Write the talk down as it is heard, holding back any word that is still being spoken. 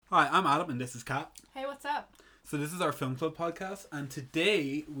Hi, I'm Adam and this is Kat. Hey, what's up? So this is our Film Club podcast and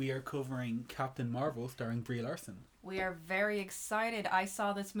today we are covering Captain Marvel starring Brie Larson. We are very excited. I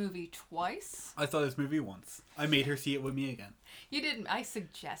saw this movie twice. I saw this movie once. I made her see it with me again. You didn't. I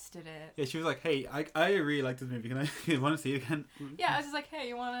suggested it. Yeah, she was like, hey, I really like this movie. Can I want to see it again? Yeah, I was just like, hey,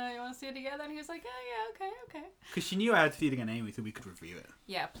 you wanna see it together? And he was like, yeah, okay. Because she knew I had to see it again anyway so we could review it.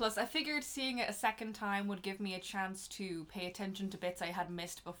 Yeah, plus I figured seeing it a second time would give me a chance to pay attention to bits I had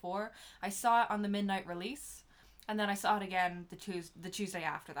missed before. I saw it on the midnight release, and then I saw it again the Tuesday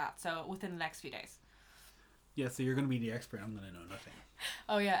after that, so within the next few days. Yeah, so you're going to be the expert. I'm going to know nothing.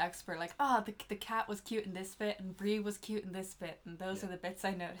 Oh yeah, expert. Like, the cat was cute in this bit, and Brie was cute in this bit, and those are the bits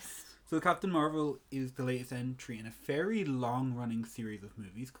I noticed. So Captain Marvel is the latest entry in a very long-running series of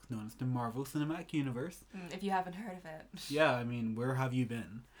movies known as the Marvel Cinematic Universe. If you haven't heard of it. Yeah, I mean, where have you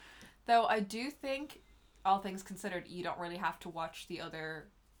been? Though I do think, all things considered, you don't really have to watch the other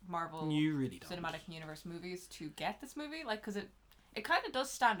Marvel You really don't. Cinematic Universe movies to get this movie, like, because it kind of does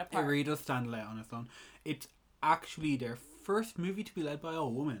stand It apart. really does stand out on its own. It's actually their first movie to be led by a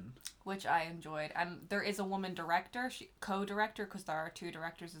woman. Which I enjoyed. And there is a woman director, co-director, because there are two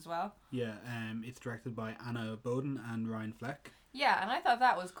directors as well. Yeah, it's directed by Anna Boden and Ryan Fleck. Yeah, and I thought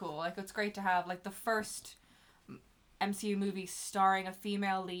that was cool. Like, it's great to have, like, the first MCU movie starring a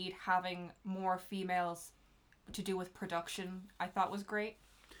female lead, having more females to do with production, I thought was great.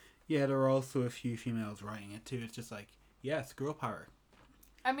 Yeah, there are also a few females writing it too. It's just like, yes, girl power.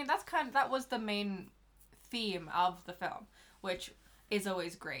 I mean, that was the main theme of the film, which is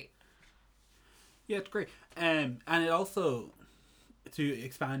always great. Yeah, it's great. And it also, to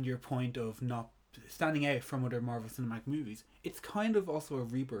expand your point of not standing out from other Marvel Cinematic movies, it's kind of also a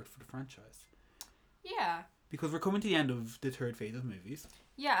rebirth for the franchise. Yeah. Because we're coming to the end of the third phase of movies.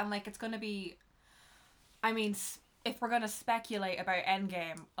 Yeah, and like it's going to be, I mean, if we're going to speculate about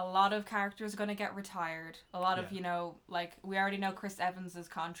Endgame, a lot of characters are going to get retired. A lot of, like, we already know Chris Evans'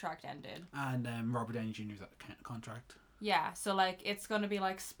 contract ended. And Robert Downey Jr.'s contract. Yeah, so, like, it's going to be,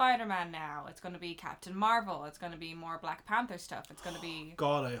 like, Spider-Man now. It's going to be Captain Marvel. It's going to be more Black Panther stuff. It's going to be...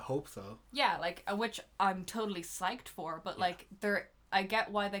 God, I hope so. Yeah, like, which I'm totally psyched for, but, like, I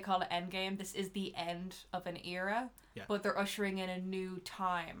get why they call it Endgame. This is the end of an era, but they're ushering in a new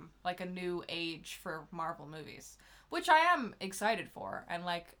time, like a new age for Marvel movies, which I am excited for. And,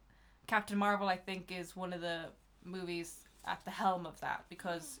 like, Captain Marvel, I think, is one of the movies at the helm of that,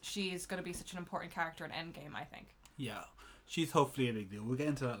 because she's going to be such an important character in Endgame, I think. Yeah, she's hopefully a big deal. We'll get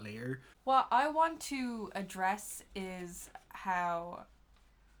into that later. What I want to address is how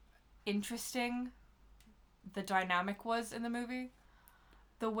interesting the dynamic was in the movie.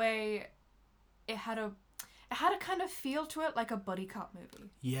 The way it had a kind of feel to it like a buddy cop movie.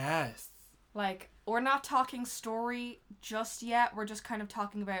 Yes. Like, we're not talking story just yet. We're just kind of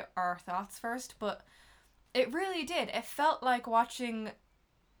talking about our thoughts first. But it really did. It felt like watching,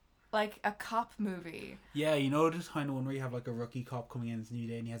 like, a cop movie. Yeah, you know this kind of one where you have, like, a rookie cop coming in, it's a new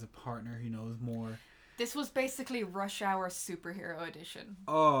day, and he has a partner who knows more. This was basically Rush Hour Superhero Edition.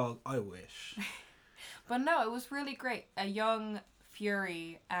 Oh, I wish. But no, it was really great. A young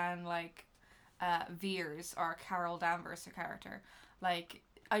Fury and, like, Veers, or Carol Danvers, her character. Like,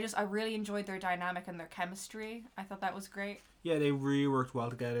 I really enjoyed their dynamic and their chemistry. I thought that was great. Yeah, they really worked well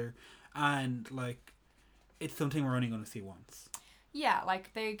together. And, like, it's something we're only going to see once. Yeah,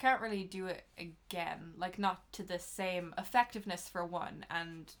 like, they can't really do it again. Like, not to the same effectiveness, for one,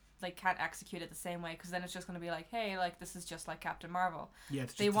 and they can't execute it the same way, because then it's just going to be like, hey, like, this is just like Captain Marvel. Yeah,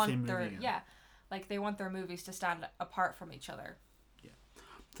 it's just the same movie again. Yeah, like, they want their movies to stand apart from each other. Yeah.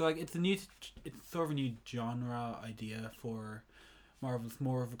 So, like, it's sort of a new genre idea for Marvel. It's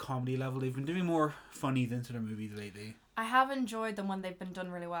more of a comedy level. They've been doing more funnies into their movies lately. I have enjoyed them when they've been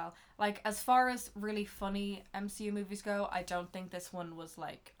done really well. Like, as far as really funny MCU movies go, I don't think this one was,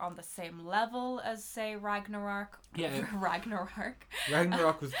 like, on the same level as, say, Ragnarok. Yeah.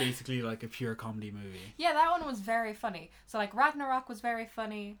 Ragnarok was basically, like, a pure comedy movie. Yeah, that one was very funny. So, like, Ragnarok was very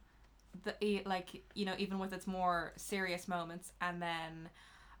funny, like, you know, even with its more serious moments. And then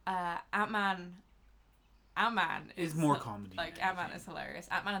Ant-Man is more comedy. Like, Ant-Man is hilarious.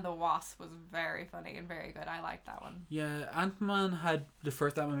 Ant-Man and the Wasp was very funny and very good. I liked that one. Yeah, Ant-Man the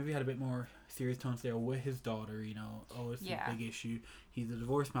first Ant-Man movie had a bit more serious tones there with his daughter, you know. Oh, it's a big issue. He's a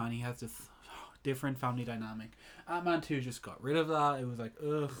divorced man. He has this different family dynamic. Ant-Man 2 just got rid of that. It was like,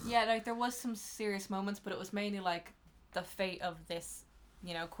 ugh. Yeah, like, there was some serious moments, but it was mainly, like, the fate of this,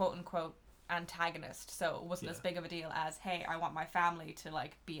 you know, quote-unquote antagonist. So it wasn't as big of a deal as, hey, I want my family to,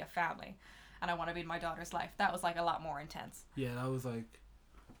 like, be a family. And I want to be in my daughter's life. That was, like, a lot more intense. Yeah, that was, like,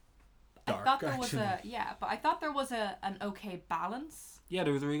 dark. I thought there was but I thought there was an okay balance. Yeah,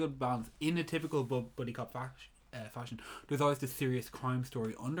 there was a really good balance in a typical buddy cop fashion. There's always this serious crime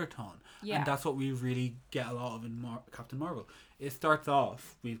story undertone, and that's what we really get a lot of in Captain Marvel. It starts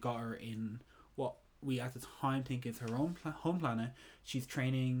off, we've got her in what we at the time think is her own home planet. She's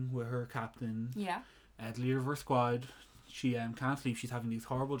training with her captain, the leader of her squad. She can't sleep. She's having these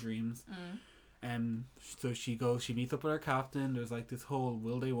horrible dreams. So she meets up with her captain. There's like this whole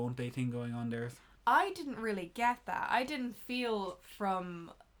will they won't they thing going on there. I didn't really get that. I didn't feel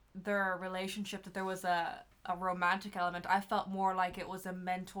from their relationship that there was a romantic element. I felt more like it was a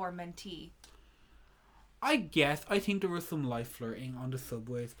mentor-mentee. I think there was some light flirting on the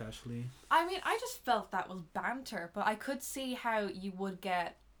subway especially. I mean, I just felt that was banter, but I could see how you would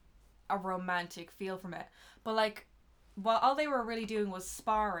get a romantic feel from it. But like, well, all they were really doing was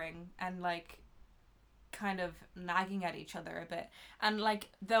sparring and like kind of nagging at each other a bit. And like,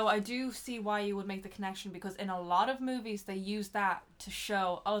 though I do see why you would make the connection, because in a lot of movies they use that to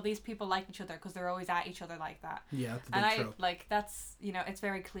show, oh, these people like each other because they're always at each other like that. Yeah, that's a big trope. Like, that's, it's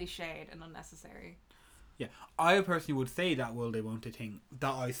very cliched and unnecessary. Yeah, I personally would say that will they won't they thing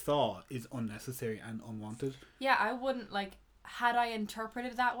that I saw is unnecessary and unwanted. Yeah, I wouldn't, like, had I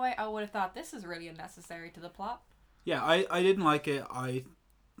interpreted it that way, I would have thought this is really unnecessary to the plot. Yeah, I didn't like it. I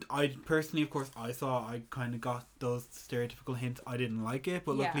personally, of course, I kind of got those stereotypical hints. I didn't like it,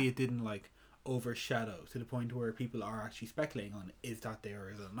 but luckily it didn't like overshadow to the point where people are actually speculating on is that there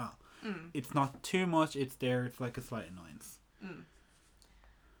or is it not. It's not too much. It's there. It's like a slight annoyance.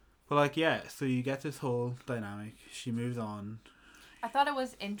 But like, yeah, so you get this whole dynamic. She moves on. I thought it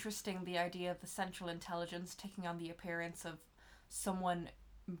was interesting, the idea of the Central Intelligence taking on the appearance of someone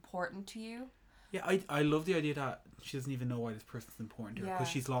important to you. Yeah, I love the idea that she doesn't even know why this person's important to her because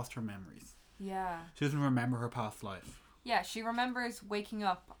she's lost her memories. Yeah. She doesn't remember her past life. Yeah, she remembers waking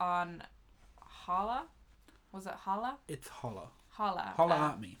up on Hala. Was it Hala? It's Hala. Hala.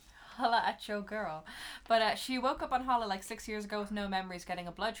 Hala at me. Hala at your girl. But she woke up on Hala like 6 years ago with no memories, getting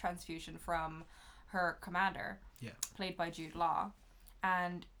a blood transfusion from her commander. Yeah. Played by Jude Law.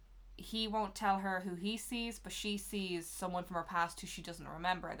 And he won't tell her who he sees, but she sees someone from her past who she doesn't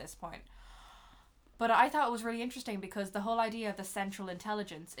remember at this point. But I thought it was really interesting because the whole idea of the Central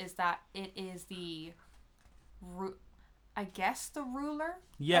Intelligence is that it is the ruler.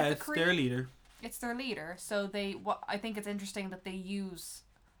 Yeah, it's their leader. It's their leader. So I think it's interesting that they use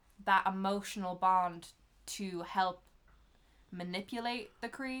that emotional bond to help manipulate the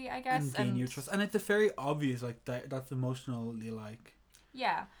Kree, I guess. And gain your trust. And it's a very obvious, like, that's emotionally, like...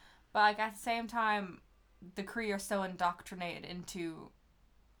 Yeah. But, like, at the same time, the Kree are so indoctrinated into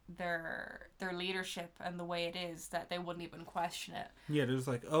their leadership and the way it is that they wouldn't even question it. Yeah, they're just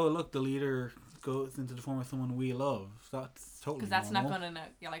like, oh, look, the leader goes into the form of someone we love. That's totally because that's normal. not going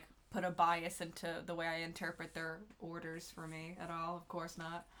to like put a bias into the way I interpret their orders for me at all. Of course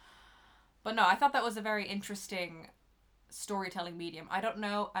not. But no, I thought that was a very interesting storytelling medium. I don't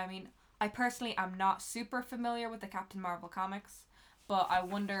know. I mean, I personally am not super familiar with the Captain Marvel comics. But I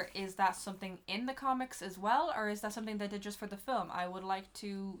wonder, is that something in the comics as well? Or is that something they did just for the film? I would like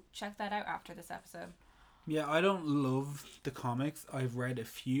to check that out after this episode. Yeah, I don't love the comics. I've read a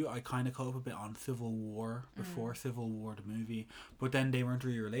few. I kind of caught up a bit on Civil War before Civil War, the movie. But then they weren't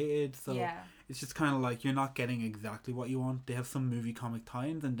really related. So it's just kind of like you're not getting exactly what you want. They have some movie comic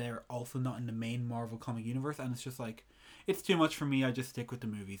tie-ins and they're also not in the main Marvel comic universe. And it's just like, it's too much for me. I just stick with the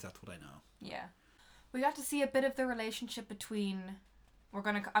movies. That's what I know. Yeah. We got to see a bit of the relationship between...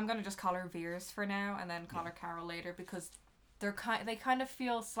 I'm gonna just call her Veers for now, and then call her Carol later, because they kind of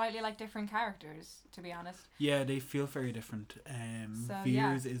feel slightly like different characters, to be honest. Yeah, they feel very different.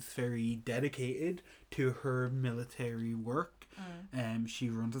 Veers is very dedicated to her military work. She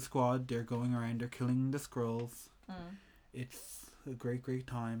runs a squad. They're going around. They're killing the Skrulls. It's a great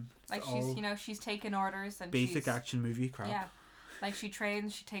time. Like she's taking orders and basic action movie crap. Yeah, like she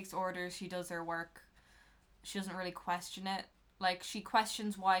trains. She takes orders. She does her work. She doesn't really question it. Like, she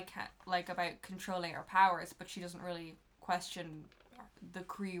questions about controlling her powers, but she doesn't really question the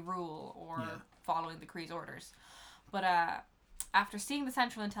Kree rule or following the Kree's orders. But after seeing the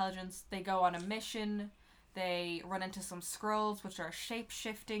Central Intelligence, they go on a mission. They run into some Skrulls, which are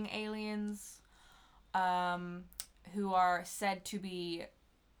shape-shifting aliens, who are said to be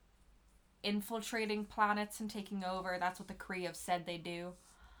infiltrating planets and taking over. That's what the Kree have said they do.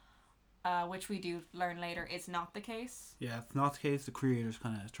 Which we do learn later is not the case. Yeah, it's not the case. The Kree are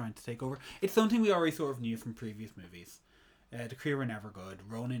kind of trying to take over. It's something we already sort of knew from previous movies. The Kree were never good.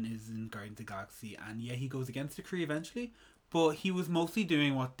 Ronan is in Guardians of the Galaxy, and yeah, he goes against the Kree eventually, But he was mostly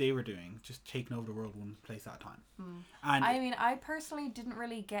doing what they were doing, just taking over the world one place at a time. And I mean, I personally didn't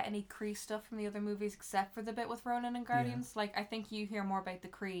really get any Kree stuff from the other movies except for the bit with Ronan and Guardians. Like, I think you hear more about the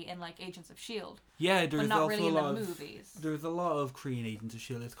Kree in, like, Agents of S.H.I.E.L.D. Yeah, there's but not also really in a lot the of movies. There's a lot of Kree in Agents of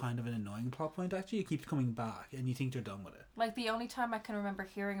S.H.I.E.L.D. It's kind of an annoying plot point, actually. It keeps coming back, and you think they're done with it. Like, the only time I can remember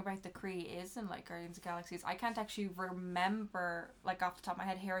hearing about the Kree is in, like, Guardians of the Galaxies. I can't actually remember, like, off the top of my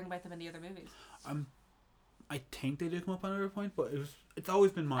head, hearing about them in the other movies. I think they did come up on another point, but it's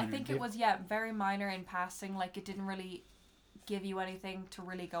always been minor. I think it was, very minor in passing. Like, it didn't really give you anything to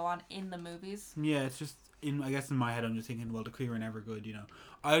really go on in the movies. Yeah, it's just, I guess in my head I'm just thinking, well, the Kree were never good, you know.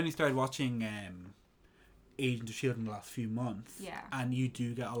 I only started watching Agents of S.H.I.E.L.D. in the last few months. Yeah. And you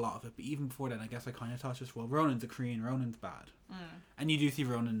do get a lot of it. But even before then, I guess I kind of thought just, well, Ronan's a Kree and Ronan's bad. And you do see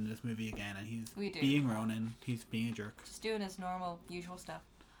Ronan in this movie again, and he's being Ronan. He's being a jerk. Just doing his normal, usual stuff.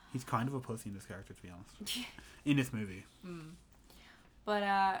 He's kind of a pussy in this character, to be honest. In this movie.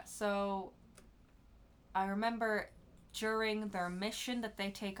 But, so, I remember during their mission that they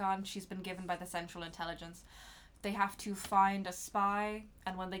take on, she's been given by the Central Intelligence, they have to find a spy,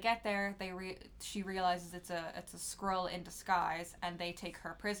 and when they get there, she realizes it's a Skrull in disguise, and they take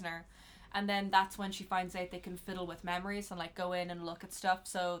her prisoner. And then that's when she finds out they can fiddle with memories and, like, go in and look at stuff.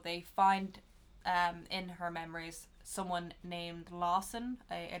 So they find, in her memories, someone named Lawson,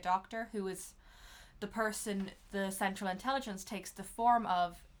 a doctor, who is the person the Central Intelligence takes the form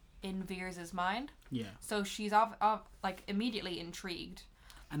of in Veers' mind. Yeah. So she's like immediately intrigued.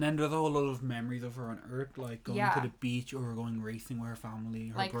 And then there's a whole lot of memories of her on Earth, like going to the beach or going racing with her family,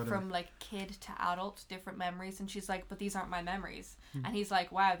 her like brother. From like kid to adult, different memories, and she's like, but these aren't my memories. And he's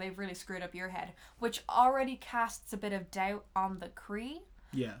like, wow, they've really screwed up your head, which already casts a bit of doubt on the Kree.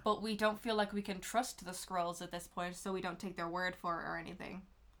 Yeah. But we don't feel like we can trust the Skrulls at this point, so we don't take their word for it or anything.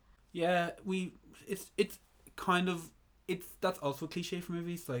 Yeah, it's kind of, that's also a cliche for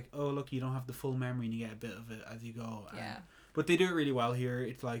movies, like, oh look, you don't have the full memory and you get a bit of it as you go. But they do it really well here.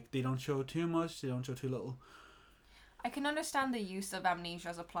 It's like they don't show too much, they don't show too little. I can understand the use of amnesia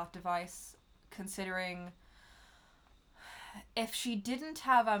as a plot device, considering if she didn't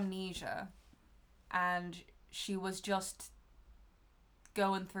have amnesia and she was just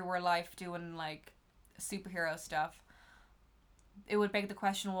going through her life doing like superhero stuff, it would beg the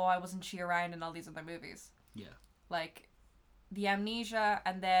question, well, why wasn't she around in all these other movies? Yeah. Like, the amnesia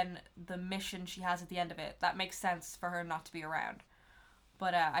and then the mission she has at the end of it, that makes sense for her not to be around.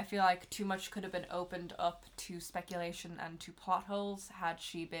 But I feel like too much could have been opened up to speculation and to plot holes had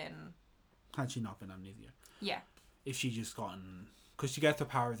she not been amnesia. Yeah. If she just gotten, because she gets her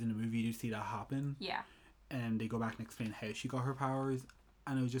powers in the movie, you see that happen. Yeah. And they go back and explain how she got her powers,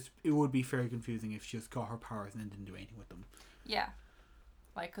 and it would be very confusing if she just got her powers and then didn't do anything with them. Yeah.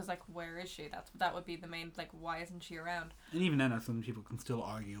 Like, because, like, where is she? That would be the main, like, why isn't she around? And even then, some people can still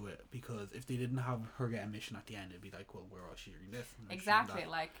argue it, because if they didn't have her get a mission at the end, it'd be like, well, where was she during this? Exactly.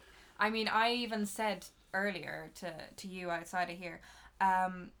 Like, I mean, I even said earlier to you outside of here,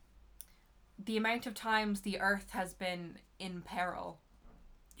 the amount of times the Earth has been in peril.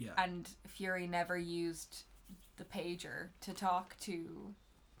 Yeah. And Fury never used the pager to talk to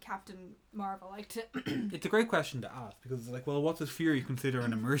Captain Marvel. Like, to it's a great question to ask, because it's like, well, what does Fury consider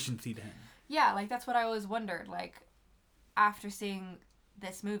an emergency then? Yeah, like, that's what I always wondered. Like, after seeing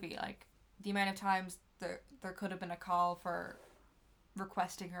this movie, like, the amount of times there could have been a call for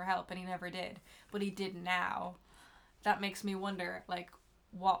requesting her help, and he never did, but he did now. That makes me wonder, like,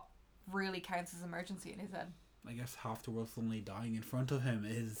 what really counts as emergency in his head. I guess half the world suddenly dying in front of him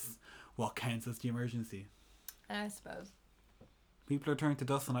is what counts as the emergency. I suppose. People are turning to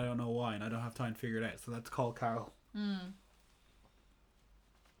dust and I don't know why, and I don't have time to figure it out, so let's call Carol.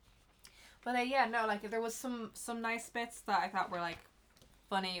 But yeah, no, like, there was some nice bits that I thought were, like,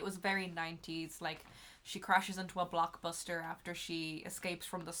 funny. It was very 90s. Like, she crashes into a blockbuster after she escapes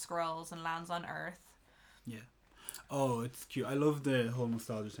from the Skrulls and lands on Earth. Yeah. Oh, it's cute. I love the whole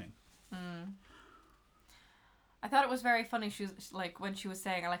nostalgia thing. I thought it was very funny. She was like, when she was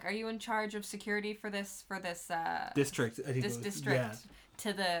saying, like, are you in charge of security for this district? I think this district. Yeah.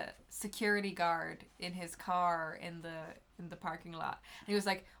 To the security guard in his car in the parking lot. And he was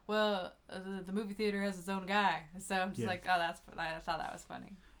like, well, the movie theater has its own guy. So I'm just like, oh, I thought that was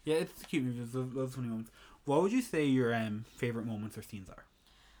funny. Yeah, it's a cute movie. There's those funny moments. What would you say your favorite moments or scenes are?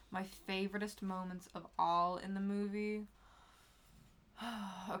 My favoriteest moments of all in the movie?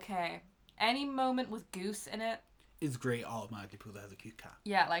 Okay. Any moment with Goose in it is great automatically because it has a cute cat.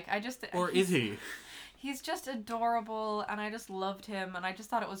 Yeah, like, I just... Or is he? He's just adorable, and I just loved him, and I just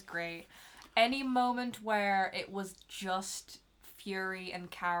thought it was great. Any moment where it was just Fury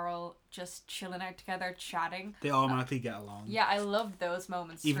and Carol just chilling out together, chatting. They automatically get along. Yeah, I loved those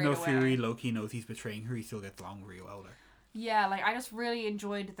moments. Even though Fury low-key knows he's betraying her, he still gets along really well there. Yeah, like I just really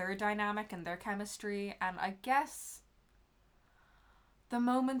enjoyed their dynamic and their chemistry, and I guess the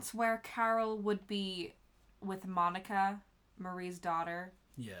moments where Carol would be with Monica, Marie's daughter.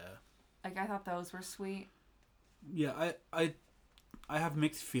 Yeah. Like I thought those were sweet. Yeah, I have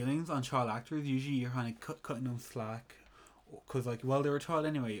mixed feelings on child actors. Usually you're kind of cutting them slack because, like, well, they were a child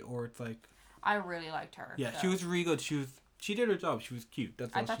anyway, or it's like... I really liked her. Yeah, she was really good. She did her job. She was cute.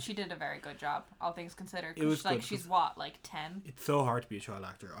 I thought she did a very good job, all things considered. It was like, she's what, like 10? It's so hard to be a child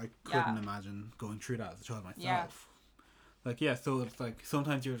actor. I couldn't imagine going through that as a child myself. Yeah. Like, yeah, so it's like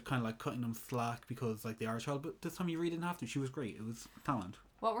sometimes you're kind of like cutting them slack because like they are a child, but this time you really didn't have to. She was great. It was talent.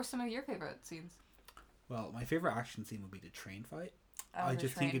 What were some of your favourite scenes? Well, my favourite action scene would be the train fight. Oh, I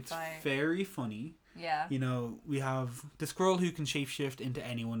just think it's very funny. Yeah. You know, we have the Skrull who can shapeshift into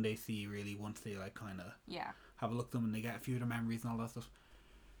anyone they see, really, once they, like, kind of have a look at them and they get a few of their memories and all that stuff.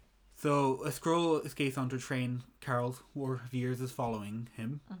 So, a Skrull escapes onto a train. Carol, or Veers, is following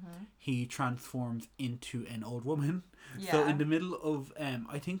him. Mm-hmm. He transforms into an old woman. Yeah. So, in the middle of,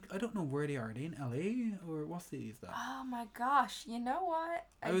 I don't know where they are. Are they in LA? Or what city is that? Oh my gosh, you know what?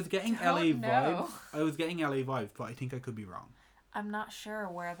 I was getting LA vibes. I was getting LA vibes, but I think I could be wrong. I'm not sure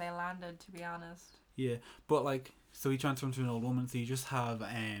where they landed, to be honest. Yeah, but like, so he transforms into an old woman, so you just have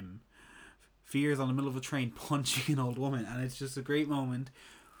Veers on the middle of a train punching an old woman, and it's just a great moment,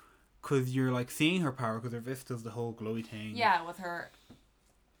 because you're like seeing her power, because her fist does the whole glowy thing. Yeah, with her,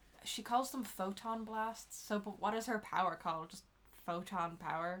 she calls them photon blasts, so but what is her power called? Just photon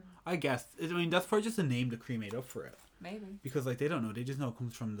power? I guess. I mean, that's probably just a name the Kree made up for it. Maybe. Because like, they don't know, they just know it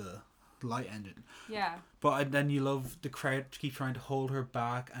comes from the light engine. Yeah. But then you love the crowd keep trying to hold her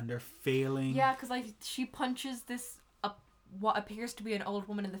back and they're failing. Yeah, because like she punches this what appears to be an old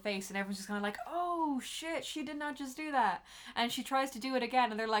woman in the face, and everyone's just kind of like, oh shit, she did not just do that. And she tries to do it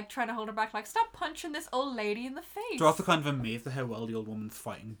again, and they're like trying to hold her back, like, stop punching this old lady in the face. They're also kind of amazed at how well the old woman's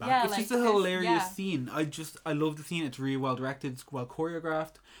fighting back. Yeah, it's like, just a hilarious scene. I love the scene. It's really well directed. It's well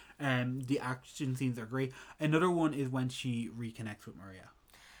choreographed. The action scenes are great. Another one is when she reconnects with Maria.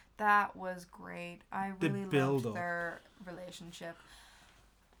 That was great. I really loved their relationship.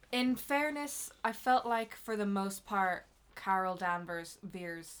 In fairness, I felt like for the most part, Carol Danvers,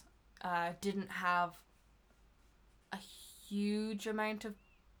 Veers, didn't have a huge amount of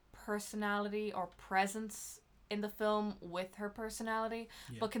personality or presence in the film with her personality.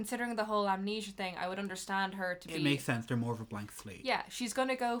 Yeah. But considering the whole amnesia thing, I would understand her to be... It makes sense. They're more of a blank slate. Yeah, she's going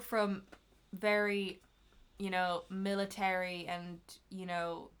to go from very, military and,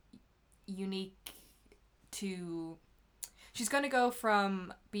 unique to... She's going to go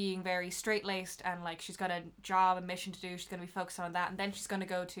from being very straight-laced and, like, she's got a job, a mission to do, she's going to be focused on that, and then she's going to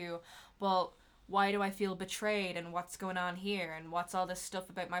go to, well, why do I feel betrayed, and what's going on here, and what's all this stuff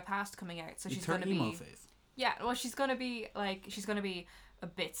about my past coming out? So she's going to be... phase. Yeah, well, she's going to be, like, she's going to be a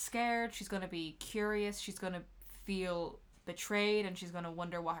bit scared, she's going to be curious, she's going to feel betrayed, and she's going to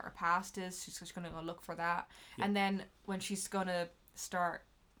wonder what her past is, she's just going to go look for that. Yeah. And then when she's going to start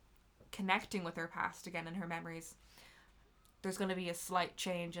connecting with her past again and her memories, there's going to be a slight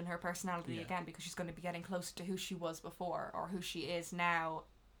change in her personality again, because she's going to be getting closer to who she was before, or who she is now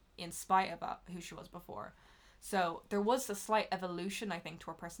in spite of who she was before. So there was a slight evolution, I think,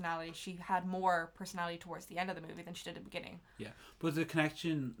 to her personality. She had more personality towards the end of the movie than she did at the beginning. Yeah, but the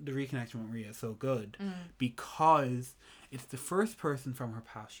reconnection with Maria is so good because it's the first person from her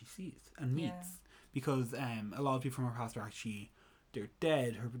past she sees and meets. Yeah. Because a lot of people from her past are actually... they're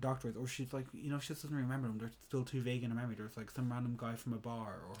dead, her doctors, or she's like, she just doesn't remember them. They're still too vague in her memory. There's like some random guy from a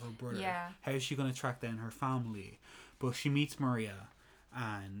bar or her brother. Yeah. How is she going to track down her family? But she meets Maria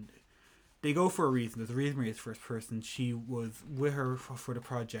and they go for a reason. There's a reason Maria's first person. She was with her for the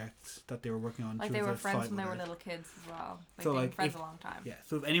project that they were working on. Like, they were friends when they were little kids as well. Like, so, they were friends a long time. Yeah,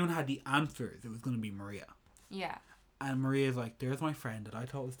 so if anyone had the answers, it was going to be Maria. Yeah. And Maria's like, there's my friend that I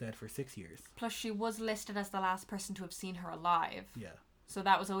thought was dead for 6 years. Plus, she was listed as the last person to have seen her alive. Yeah. So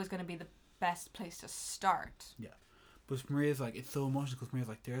that was always going to be the best place to start. Yeah. But Maria's like, it's so emotional because Maria's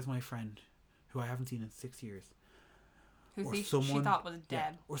like, there's my friend who I haven't seen in 6 years. Who she thought was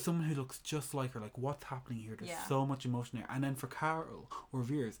dead. Yeah, or someone who looks just like her. Like, what's happening here? There's so much emotion there. And then for Carol or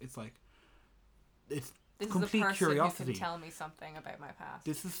Veers, it's like, it's complete curiosity. Who can tell me something about my past.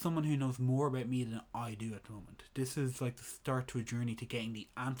 This is someone who knows more about me than I do at the moment. This is like the start to a journey to getting the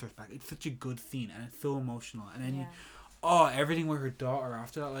answers back. It's such a good scene and it's so emotional. And then everything with her daughter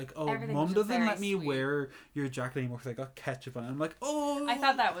after that, like, mom doesn't let me wear your jacket anymore because I got ketchup on it. I'm like, I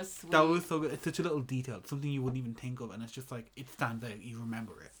thought that was sweet. That was so good. It's such a little detail. It's something you wouldn't even think of, and it's just like, it stands out. You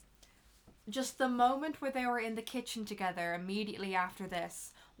remember it. Just the moment where they were in the kitchen together immediately after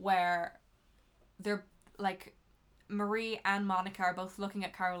this, where they're like, Marie and Monica are both looking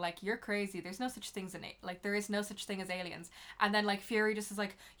at Carol like, you're crazy, there's no such things there is no such thing as aliens. And then like Fury just is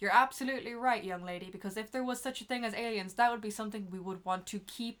like, you're absolutely right, young lady, because if there was such a thing as aliens, that would be something we would want to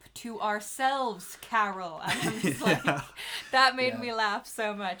keep to ourselves, Carol. And I'm just like, that made me laugh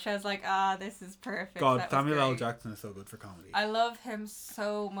so much. I was like, this is perfect. God, Samuel L. Jackson is so good for comedy. I love him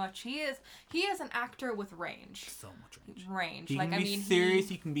so much. He is an actor with range. So much range. He can be serious,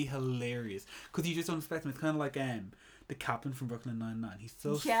 he can be hilarious, because you just don't expect him. It's kind of like the captain from Brooklyn Nine-Nine. He's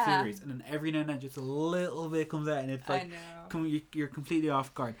so serious, and then every now and then just a little bit comes out, and it's like, you're completely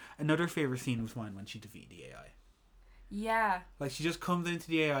off guard. Another favourite scene was mine when she defeated the AI. Yeah. Like, she just comes into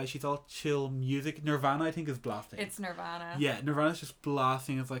the AI, she's all chill, music. Nirvana, I think, is blasting. It's Nirvana. Yeah, Nirvana's just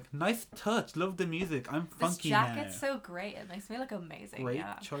blasting. It's like, nice touch, love the music, I'm funky now. This jacket's so great, it makes me look amazing. Great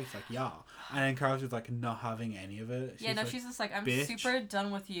choice, like, And then Carol's just like, not having any of it. She's just like, I'm super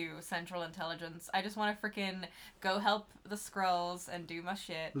done with you, Central Intelligence. I just want to freaking go help the Skrulls and do my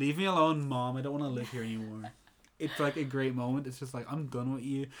shit. Leave me alone, Mom, I don't want to live here anymore. It's like a great moment. It's just like, I'm done with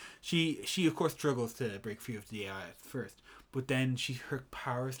you. She of course struggles to break free of the AI at first, but then her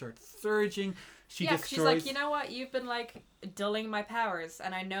power starts surging. She's like, you know what? You've been like dulling my powers,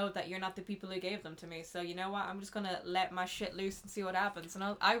 and I know that you're not the people who gave them to me. So you know what? I'm just gonna let my shit loose and see what happens. And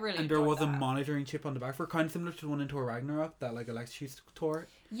I really. And there was a monitoring chip on the back, for kind of similar to the one in Thor Ragnarok that like electrocutes Thor.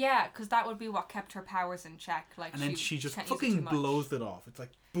 Yeah, because that would be what kept her powers in check. Like, and then she just fucking blows it off. It's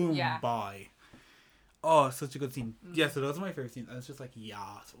like boom, bye. Oh, such a good scene. Yeah, so those are my favorite scenes. And it's just like,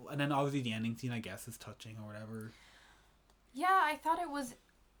 and then obviously the ending scene, I guess, is touching or whatever. Yeah, I thought it was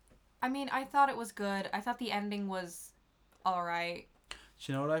good. I thought the ending was alright.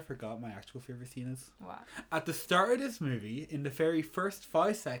 Do you know what I forgot my actual favorite scene is? What? At the start of this movie, in the very first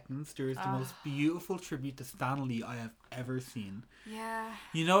 5 seconds, there is the most beautiful tribute to Stan Lee I have ever seen. Yeah.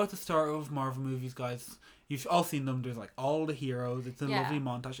 You know, at the start of Marvel movies, guys, you've all seen them. There's like all the heroes. It's a lovely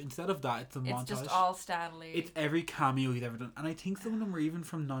montage. Instead of that, it's a montage. It's just all Stan Lee. It's every cameo he's ever done. And I think some of them were even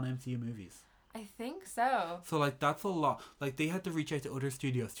from non-MCU movies. I think so. So like, that's a lot. Like, they had to reach out to other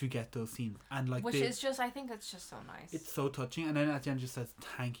studios to get those scenes. And like, I think it's just so nice. It's so touching. And then at the end just says,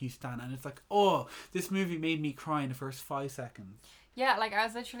 thank you, Stan. And it's like, this movie made me cry in the first 5 seconds. Yeah, like I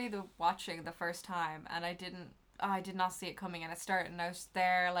was literally watching the first time, and I did not see it coming, and it started, and I was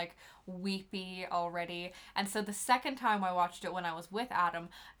there like weepy already. And so the second time I watched it when I was with Adam,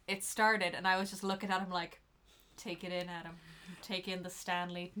 it started, and I was just looking at him like, take it in, Adam. Take in the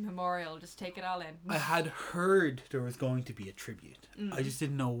Stan Lee memorial. Just take it all in. I had heard there was going to be a tribute. I just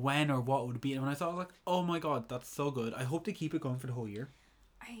didn't know when or what it would be. And when I saw it, I was like, oh my god, that's so good. I hope they keep it going for the whole year.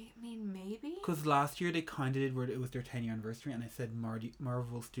 I mean, maybe? Because last year they kind of did where it was their 10-year anniversary, and I said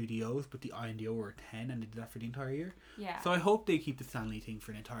Marvel Studios, but the I and the O were 10, and they did that for the entire year. Yeah. So I hope they keep the Stan Lee thing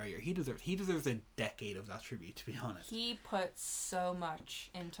for an entire year. He deserves a decade of that tribute, to be honest. He put so much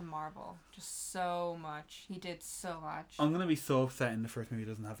into Marvel. Just so much. He did so much. I'm going to be so upset in the first movie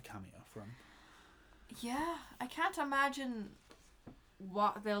doesn't have a cameo from. Yeah. I can't imagine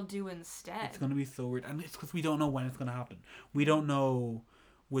what they'll do instead. It's going to be so weird. And it's because we don't know when it's going to happen. We don't know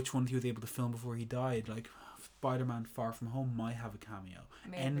which ones he was able to film before he died. Like, Spider-Man Far From Home might have a cameo.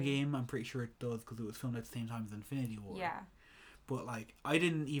 Maybe. Endgame, I'm pretty sure it does, because it was filmed at the same time as Infinity War. Yeah. But, like, I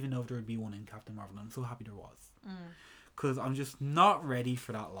didn't even know if there would be one in Captain Marvel, and I'm so happy there was. Because I'm just not ready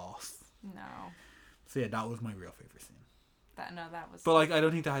for that loss. No. So, yeah, that was my real favourite scene. That was... But, like, I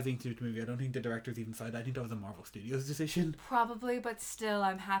don't think that has anything to do with the movie. I don't think the directors even decided. I think that was a Marvel Studios decision. Probably, but still,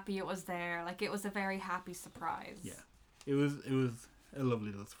 I'm happy it was there. Like, it was a very happy surprise. Yeah. It was a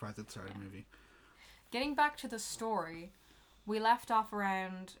lovely little surprise at the start of the movie. Getting back to the story, we left off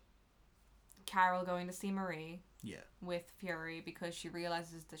around Carol going to see Marie. Yeah. With Fury, because she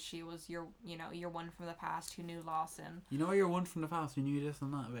realizes that she was your one from the past who knew Lawson. You know, you're one from the past who knew this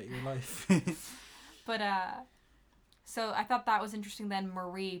and that about your life. But so I thought that was interesting. Then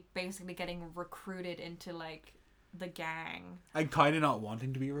Marie basically getting recruited into like the gang. I'm kind of not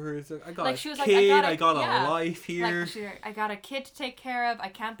wanting to be recruited. I got like, a she was kid. Like, I got a life here. Like, I got a kid to take care of. I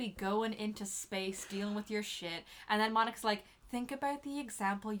can't be going into space dealing with your shit. And then Monica's like, think about the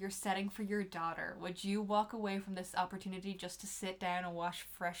example you're setting for your daughter. Would you walk away from this opportunity just to sit down and watch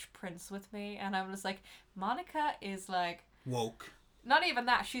Fresh Prince with me? And I'm just like, Monica is like woke. Not even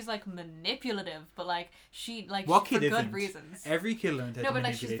that. She's like manipulative, but like she what for kid good isn't? Reasons. Every kid learned how to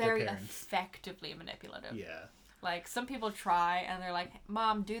manipulate she's very their parents. effectively manipulative. Yeah. Like, some people try and they're like,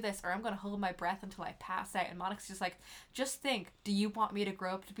 Mom, do this, or I'm going to hold my breath until I pass out. And Monica's just like, just think, do you want me to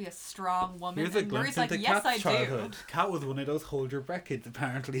grow up to be a strong woman? Here's a glimpse into Kat's childhood. Kat was one of those hold your breath kids,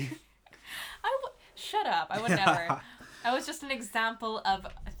 apparently. Shut up. I would never. I was just an example of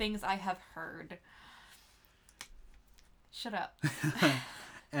things I have heard. Shut up.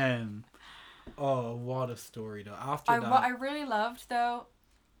 Oh, what a story, though. What I really loved, though,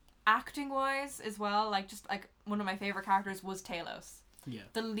 acting-wise as well, like, just, like, one of my favorite characters was Talos. Yeah.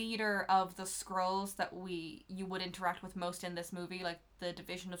 The leader of the Skrulls that you would interact with most in this movie, like, the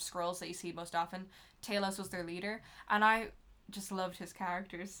division of Skrulls that you see most often, Talos was their leader, and I just loved his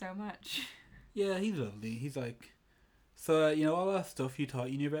characters so much. Yeah, he's lovely. He's like, so, you know, all that stuff you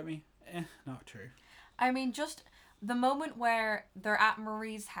thought you knew about me? Not true. I mean, just the moment where they're at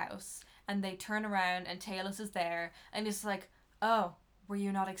Marie's house, and they turn around, and Talos is there, and he's like, oh, were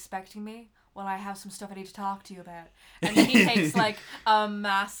you not expecting me? Well, I have some stuff I need to talk to you about. And then he takes, like, a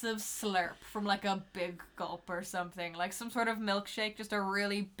massive slurp from, like, a big gulp or something. Like, some sort of milkshake, just a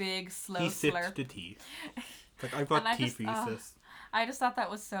really big, slow slurp. He sipped the tea. Like, I've got tea for you, sis. I just thought that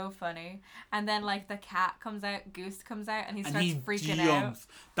was so funny. And then, like, the cat comes out, Goose comes out, and he starts freaking out.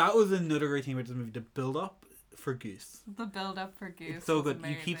 That was another great thing about this movie, the build-up for Goose. The build-up for Goose. It's so good.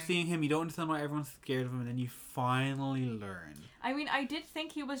 Amazing. You keep seeing him, you don't understand why everyone's scared of him, and then you finally learn. I mean, I did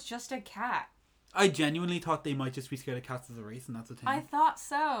think he was just a cat. I genuinely thought they might just be scared of cats as a race, and that's the thing. I thought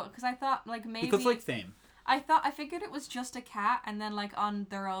so, because I thought, like, maybe... Because, like, same. I figured it was just a cat, and then, like, on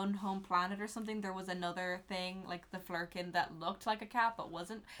their own home planet or something, there was another thing, like the Flurkin, that looked like a cat but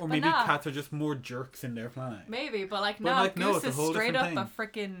wasn't. Or maybe cats are just more jerks in their planet. Maybe, but Goose is straight up a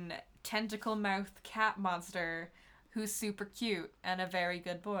freaking tentacle mouth cat monster who's super cute and a very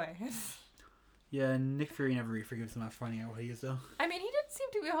good boy. Yeah, Nick Fury never really forgives him after finding out what he is, though. I mean, he didn't seem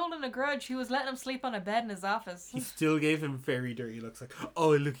to be holding a grudge. He was letting him sleep on a bed in his office. He still gave him very dirty looks. Like, oh,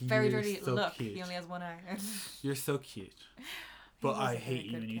 look, very you're dirty so look. cute. He only has one eye. You're so cute. But I hate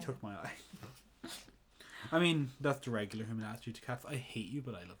you, and you took my eye. I mean, that's the regular human attitude to cats. I hate you,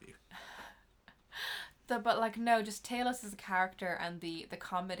 but I love you. Just Talos as a character and the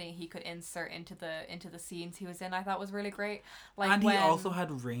comedy he could insert into the scenes he was in, I thought was really great. He also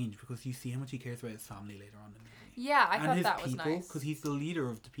had range, because you see how much he cares about his family later on in the movie. Yeah, I thought that was nice. Because he's the leader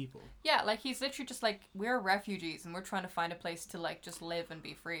of the people. Yeah, like, he's literally just like, we're refugees and we're trying to find a place to, like, just live and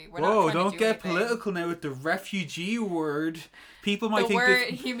be free. Don't get political now with the refugee word. People might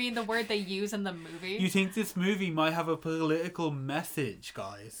think You mean the word they use in the movie? You think this movie might have a political message,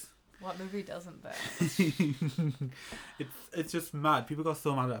 guys. What movie doesn't, though? It's just mad. People got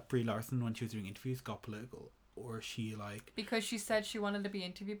so mad at Brie Larson when she was doing interviews, got political. Or she, like... Because she said she wanted to be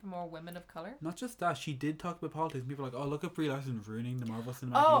interviewed by more women of colour? Not just that. She did talk about politics. And people were like, oh, look at Brie Larson ruining the Marvel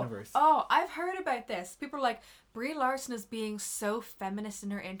Cinematic Universe. Oh, I've heard about this. People are like, Brie Larson is being so feminist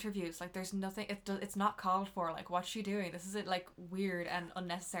in her interviews. Like, there's nothing... It's not called for. Like, what's she doing? This is, like, weird and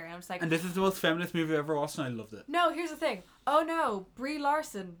unnecessary. I'm just like... And this is the most feminist movie I've ever watched, and I loved it. No, here's the thing. Oh, no. Brie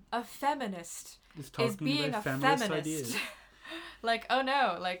Larson, a feminist, is being a feminist. Like, oh,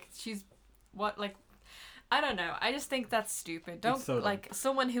 no. Like, she's... What, like... I don't know. I just think that's stupid. Don't,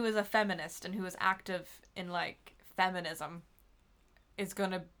 someone who is a feminist and who is active in, like, feminism is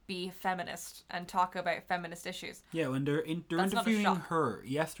going to be feminist and talk about feminist issues. Yeah, when they're interviewing her,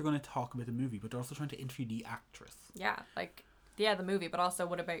 yes, they're going to talk about the movie, but they're also trying to interview the actress. Yeah, like, the movie, but also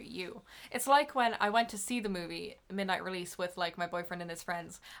what about you? It's like when I went to see the movie, Midnight Release, with, like, my boyfriend and his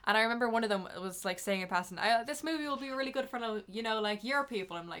friends, and I remember one of them was, like, saying in passing, this movie will be really good for, you know, like, your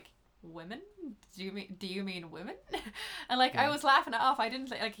people. I'm like... Women? Do you mean women? And, like, yeah. I was laughing it off. I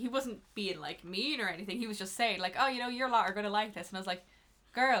didn't, like, he wasn't being, like, mean or anything. He was just saying, like, oh, you know, your lot are gonna like this. And I was like,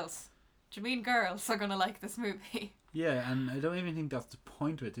 girls? Do you mean girls are gonna like this movie? Yeah, and I don't even think that's the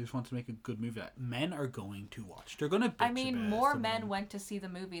point of it. They just want to make a good movie that men are going to watch. They're gonna bitch I mean, more men went to see the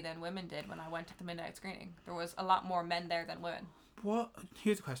movie than women did when I went to the midnight screening. There was a lot more men there than women. What?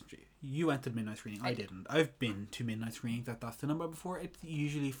 Here's a question for you. You went to midnight screening. I didn't. I've been to midnight screenings at that cinema before. It's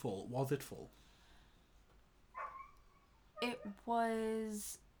usually full. Was it full? It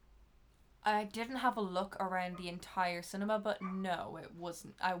was... I didn't have a look around the entire cinema, but no, it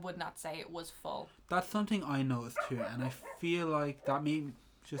wasn't. I would not say it was full. That's something I noticed too, and I feel like that may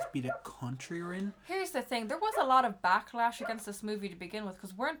just be the country we're in. Here's the thing. There was a lot of backlash against this movie to begin with,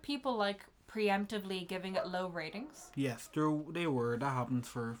 because weren't people, like, preemptively giving it low ratings? Yes, they were. That happens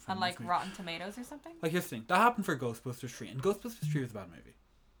for and, like, Rotten Tomatoes or something? Like, here's the thing. That happened for Ghostbusters 3, and Ghostbusters 3 was a bad movie.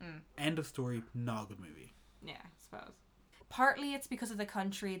 End of story, not a good movie. Yeah, I suppose. partly it's because of the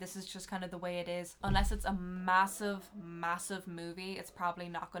country. This is just kind of the way it is. Unless it's a massive, massive movie, it's probably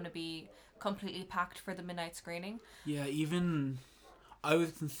not going to be completely packed for the midnight screening. Yeah, even I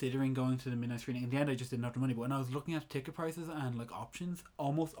was considering going to the midnight screening. In the end, I just didn't have the money. But when I was looking at ticket prices and like options,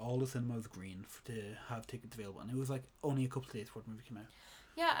 almost all the cinema was green to have tickets available, and it was like only a couple of days before the movie came out.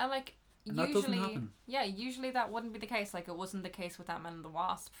 Yeah, and like and that doesn't happen. Yeah, usually that wouldn't be the case. Like it wasn't the case with Ant-Man and the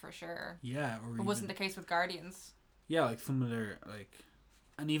Wasp for sure. Yeah, or it wasn't the case with Guardians. Yeah, like some of their like,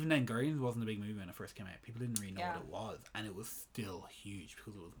 and even then, Guardians wasn't a big movie when it first came out. People didn't really know what it was, and it was still huge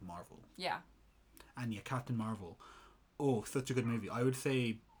because it was Marvel. Yeah. And yeah, Captain Marvel. Oh, such a good movie. I would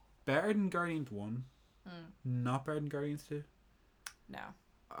say better than Guardians 1. Not better than Guardians 2. No.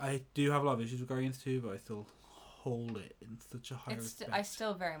 I do have a lot of issues with Guardians 2, but I still hold it in such a high respect. I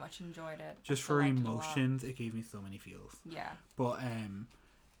still very much enjoyed it. Just for emotions, it gave me so many feels. Yeah. But,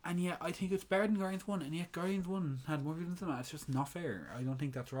 and yeah, I think it's better than Guardians 1, and yet Guardians 1 had more viewers than that. It's just not fair. I don't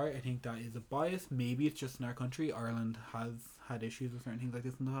think that's right. I think that is a bias. Maybe it's just in our country. Ireland has had issues with certain things like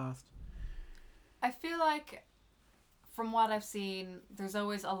this in the past. I feel like, from what I've seen, there's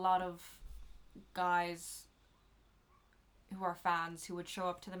always a lot of guys who are fans who would show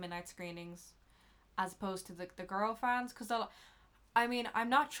up to the midnight screenings as opposed to the girl fans. Because, I mean, I'm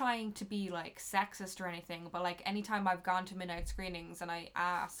not trying to be, like, sexist or anything, but, like, anytime I've gone to midnight screenings and I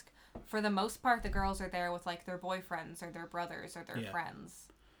ask, for the most part, the girls are there with, like, their boyfriends or their brothers or their friends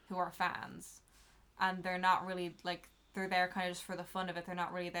who are fans. And they're not really, like, they're there kind of just for the fun of it. They're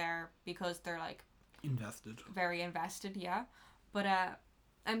not really there because they're, like, very invested, yeah. But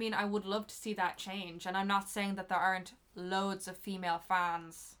I mean, I would love to see that change, and I'm not saying that there aren't loads of female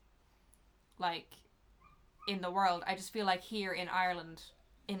fans like in the world. I just feel like here in Ireland,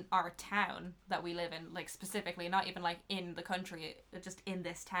 in our town that we live in, like specifically, not even like in the country, just in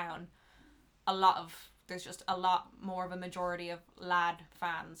this town, there's just a lot more of a majority of lad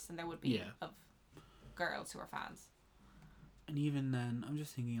fans than there would be of girls who are fans. And even then, I'm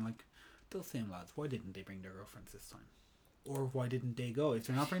just thinking, like, those same lads, why didn't they bring their girlfriends this time? Or why didn't they go? If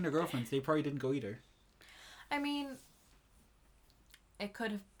they're not bringing their girlfriends, they probably didn't go either. I mean, it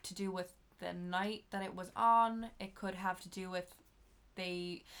could have to do with the night that it was on. It could have to do with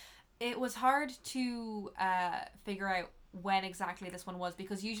it was hard to figure out when exactly this one was,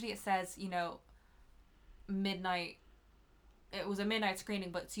 because usually it says, you know, midnight. It was a midnight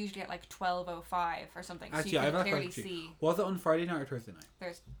screening, but it's usually at like 12:05 or something. Actually, so you can clearly see. Was it on Friday night or Thursday night?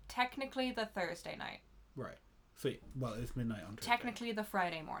 There's technically the Thursday night. Right. Sweet. Well, it's midnight on Thursday. Technically the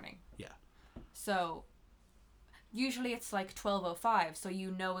Friday morning. Yeah. So usually it's like 12:05, so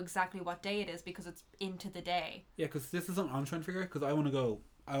you know exactly what day it is because it's into the day. Yeah, because this is something I'm trying to figure out, because I want to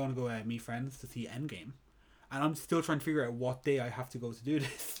go meet friends to see Endgame. And I'm still trying to figure out what day I have to go to do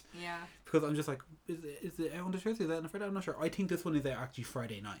this. Yeah. Because I'm just like, is it out on the Thursday? Is it on the Friday? I'm not sure. I think this one is actually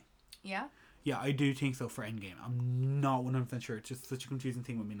Friday night. Yeah? Yeah, I do think so for Endgame. I'm not 100% sure. It's just such a confusing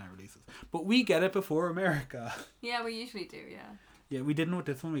thing with midnight releases. But we get it before America. Yeah, we usually do, yeah. Yeah, we didn't with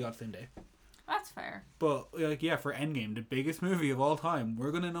this one. We got the same day. That's fair. But, like, yeah, for Endgame, the biggest movie of all time,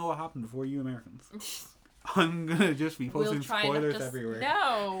 we're going to know what happened before you Americans. I'm going to just be posting spoilers everywhere.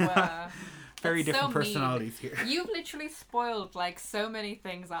 No! Very different personalities here. You've literally spoiled like so many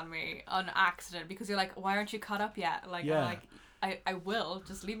things on me on accident because you're like, why aren't you caught up yet? Like, yeah. I'm like, I will,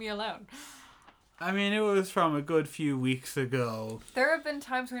 just leave me alone. I mean, it was from a good few weeks ago. There have been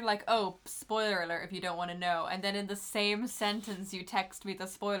times where you're like, oh, spoiler alert if you don't want to know. And then in the same sentence you text me the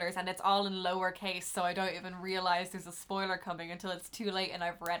spoilers and it's all in lowercase, so I don't even realize there's a spoiler coming until it's too late and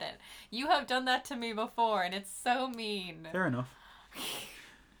I've read it. You have done that to me before and it's so mean. Fair enough.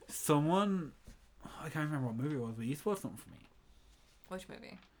 Someone, I can't remember what movie it was, but you spoiled something for me. Which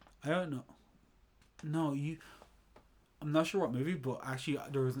movie? I don't know. No, I'm not sure what movie, but actually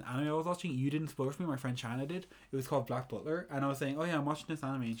there was an anime I was watching. You didn't spoil for me, my friend Shanna did. It was called Black Butler, and I was saying, oh yeah, I'm watching this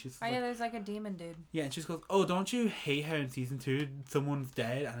anime, and she's yeah, there's like a demon dude. Yeah, and she goes, oh, don't you hate how in season 2 someone's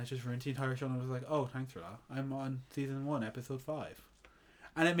dead, and it just ruined the entire show, and I was like, oh, thanks for that. I'm on season 1, episode 5.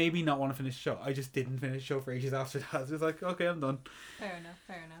 And it made me not want to finish the show. I just didn't finish the show for ages after that. I was like, okay, I'm done. Fair enough.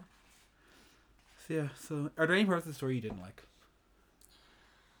 So yeah, so are there any parts of the story you didn't like?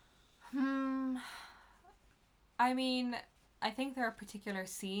 I mean, I think there are particular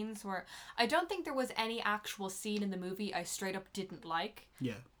scenes where I don't think there was any actual scene in the movie I straight up didn't like.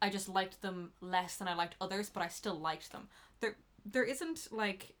 Yeah. I just liked them less than I liked others, but I still liked them. There isn't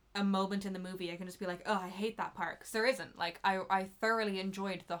like a moment in the movie I can just be like, oh, I hate that part, because there isn't. Like, I thoroughly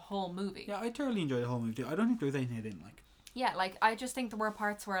enjoyed the whole movie. Yeah, I thoroughly enjoyed the whole movie too. I don't think there was anything I didn't like. Yeah, like, I just think there were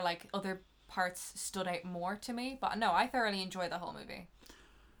parts where, like, other parts stood out more to me, but no, I thoroughly enjoyed the whole movie.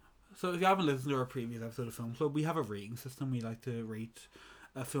 So if you haven't listened to our previous episode of Film Club, we have a rating system. We like to rate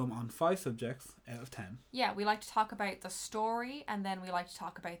a film on 5 subjects out of 10. Yeah, we like to talk about the story, and then we like to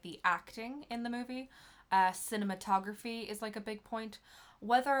talk about the acting in the movie. Cinematography is like a big point.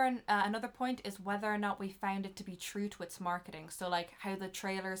 Another point is whether or not we found it to be true to its marketing. So like how the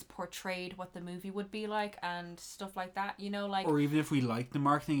trailers portrayed what the movie would be like and stuff like that, you know, like... Or even if we liked the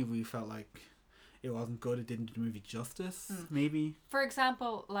marketing, if we felt like it wasn't good, it didn't do the movie justice, maybe. For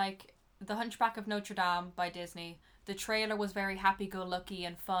example, like The Hunchback of Notre Dame by Disney, the trailer was very happy-go-lucky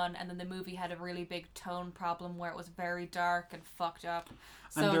and fun, and then the movie had a really big tone problem where it was very dark and fucked up.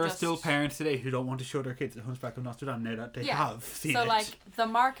 So and there are still parents today who don't want to show their kids The Hunchback of Notre Dame now that they have seen it. So, like, the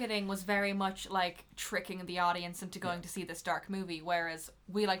marketing was very much, like, tricking the audience into going to see this dark movie, whereas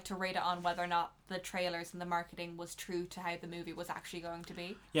we like to rate it on whether or not the trailers and the marketing was true to how the movie was actually going to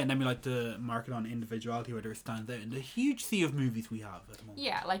be. Yeah, and then we like to market on individuality, whether it stands out in the huge sea of movies we have at the moment.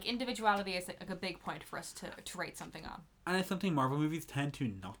 Yeah, like, individuality is, like, a big point for us to rate something on. And it's something Marvel movies tend to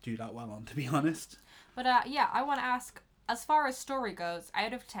not do that well on, to be honest. But, yeah, I want to ask... As far as story goes,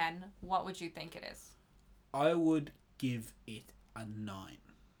 out of 10, what would you think it is? I would give it a 9.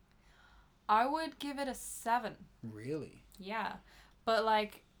 I would give it a 7. Really? Yeah. But,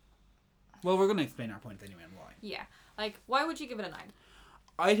 like... Well, we're going to explain our points anyway and why. Yeah. Like, why would you give it a 9?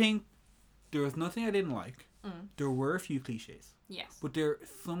 I think there was nothing I didn't like. There were a few cliches. Yes. But there are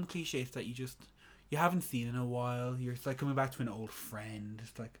some cliches that you haven't seen in a while. You're like coming back to an old friend.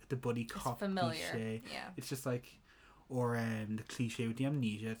 It's like the buddy cop cliche. Yeah. It's just like... Or the cliche with the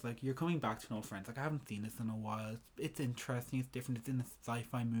amnesia. It's like you're coming back to an old friend. It's like I haven't seen this in a while. It's interesting. It's different. It's in a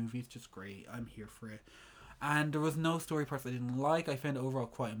sci-fi movie. It's just great. I'm here for it. And there was no story parts I didn't like. I found it overall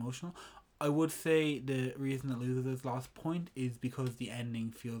quite emotional. I would say the reason it loses its last point is because the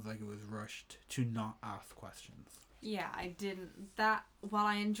ending feels like it was rushed to not ask questions. Yeah, I didn't. While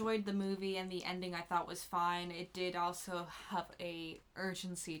I enjoyed the movie and the ending I thought was fine, it did also have a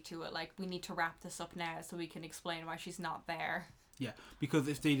urgency to it. Like, we need to wrap this up now so we can explain why she's not there. Yeah, because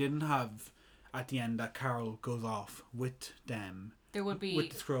if they didn't have, at the end, that Carol goes off with them... There would be... With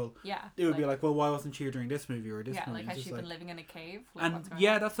the Skrull. Yeah. It would be like, well, why wasn't she here during this movie or this movie? Yeah, like, has she been living in a cave? Like, and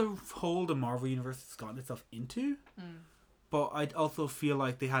yeah, that's a hole the Marvel Universe has gotten itself into. But I also feel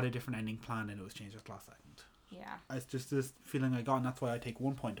like they had a different ending planned and it was changed at the last second. Yeah. It's just this feeling I got, and that's why I take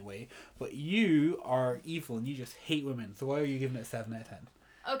 1 point away. But you are evil and you just hate women. So why are you giving it a 7 out of 10?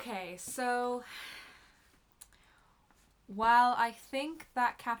 Okay, so... While I think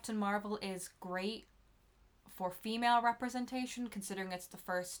that Captain Marvel is great for female representation, considering it's the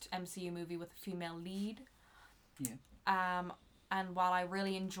first MCU movie with a female lead. Yeah. And while I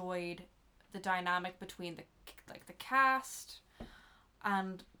really enjoyed the dynamic between the cast,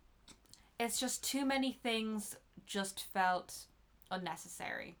 and it's just too many things just felt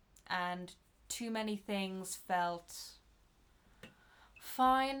unnecessary, and too many things felt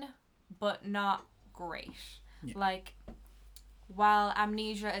fine but not great. Yeah. Like, while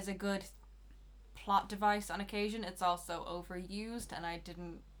amnesia is a good plot device on occasion, it's also overused, and I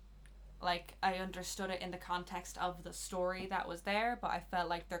didn't like... I understood it in the context of the story that was there, but I felt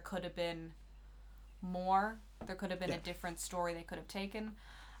like there could have been more. There could have been a different story they could have taken.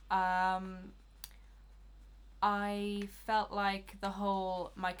 I felt like the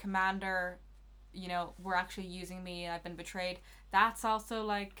whole, my commander, you know, we're actually using me, I've been betrayed. That's also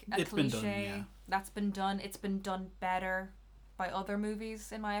like a cliche. Been done, yeah. That's been done. It's been done better by other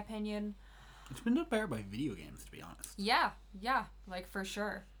movies, in my opinion. It's been done better by video games, to be honest. Yeah, like for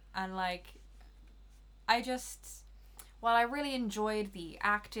sure. And like, while I really enjoyed the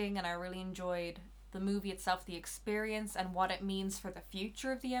acting and I really enjoyed the movie itself, the experience and what it means for the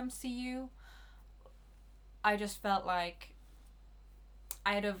future of the MCU, I just felt like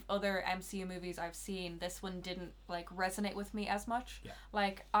out of other MCU movies I've seen, this one didn't like resonate with me as much. Yeah.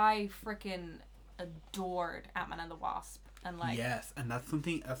 Like, I freaking adored Ant-Man and the Wasp, and like... Yes, and that's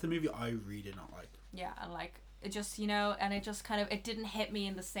a movie I really did not like. Yeah, and like, it just, you know, and it just kind of, it didn't hit me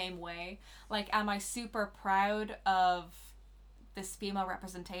in the same way. Like, am I super proud of this female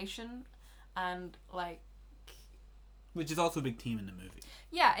representation? And like... Which is also a big theme in the movie.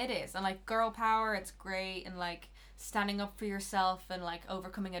 Yeah, it is. And like, girl power, it's great, and like standing up for yourself and like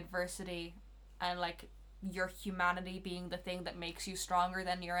overcoming adversity and like your humanity being the thing that makes you stronger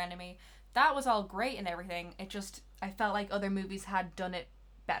than your enemy. That was all great and everything. It just, I felt like other movies had done it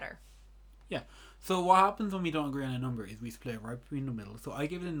better. Yeah. So what happens when we don't agree on a number is we split it right between the middle. So I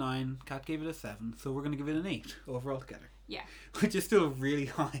gave it a 9, Kat gave it a 7, so we're going to give it an 8 overall together. Yeah. Which is still really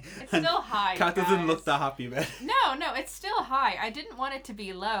high. It's still high, Kat doesn't look that happy about it. No, it's still high. I didn't want it to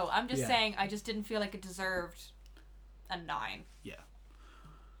be low. I'm just saying I just didn't feel like it deserved a 9. Yeah.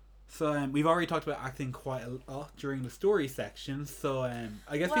 So we've already talked about acting quite a lot during the story section, so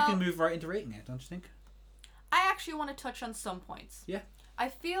I guess we can move right into rating it, don't you think? I actually want to touch on some points. Yeah. I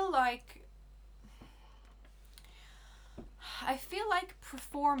feel like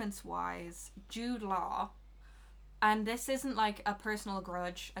performance-wise, Jude Law, and this isn't like a personal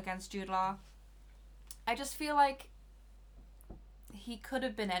grudge against Jude Law, I just feel like he could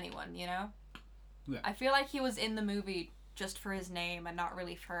have been anyone, you know? Yeah. I feel like he was in the movie just for his name and not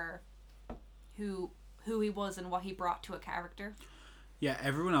really for who he was and what he brought to a character. Yeah,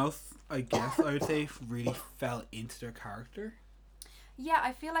 everyone else, I guess, I would say, really fell into their character. Yeah,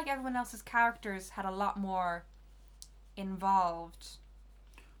 I feel like everyone else's characters had a lot more involved.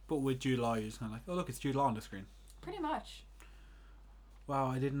 But with Jude Law, you're just kind of like, oh look, it's Jude Law on the screen. Pretty much. Wow,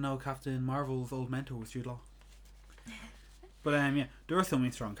 I didn't know Captain Marvel's old mentor was Jude Law. But yeah, there were so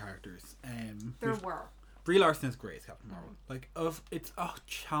many strong characters. There were. Brie Larson is great as Captain Marvel. It's a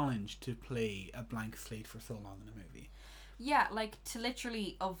challenge to play a blank slate for so long in a movie. Yeah, like to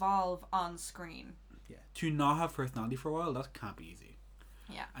literally evolve on screen. Yeah, to not have personality for a while, that can't be easy.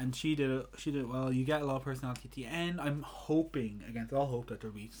 Yeah. And she did it well. You get a lot of personality at the end. I'm hoping, against all hope, that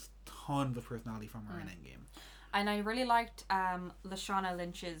there'll be tons of personality from her in Endgame. And I really liked Lashana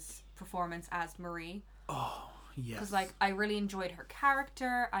Lynch's performance as Marie. Oh, yes. Because like I really enjoyed her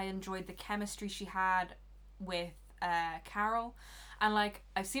character. I enjoyed the chemistry she had with Carol, and like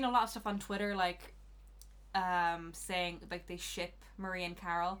I've seen a lot of stuff on Twitter like saying like they ship Marie and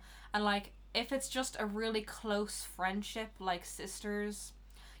Carol, and like if it's just a really close friendship like sisters,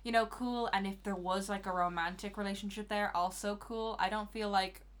 you know, cool. And if there was like a romantic relationship there, also cool. I don't feel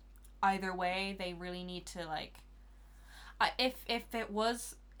like either way they really need to like if it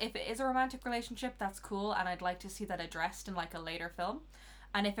is a romantic relationship, that's cool, and I'd like to see that addressed in like a later film.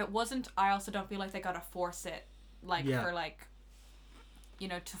 And if it wasn't, I also don't feel like they gotta force it for like, you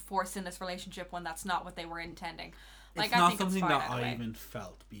know, to force in this relationship when that's not what they were intending. Like, it's not something that I even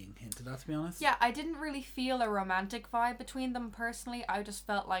felt being hinted at, to be honest. Yeah, I didn't really feel a romantic vibe between them personally. I just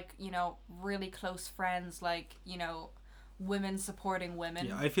felt like, you know, really close friends, like, you know, women supporting women.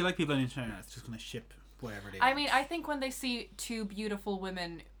 Yeah, I feel like people on the internet are just gonna ship whatever they want. I mean, I think when they see two beautiful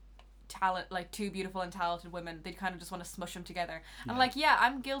and talented women, they kind of just want to smush them together. And like, yeah,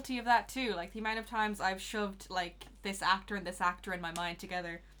 I'm guilty of that too. Like the amount of times I've shoved like this actor and this actor in my mind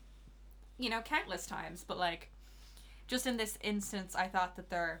together, you know, countless times. But like, just in this instance, I thought that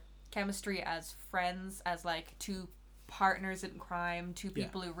their chemistry as friends, as like two partners in crime, two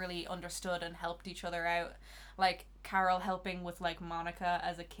people who really understood and helped each other out, like Carol helping with like Monica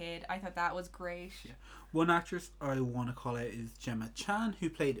as a kid, I thought that was great. Yeah. One actress I want to call out is Gemma Chan, who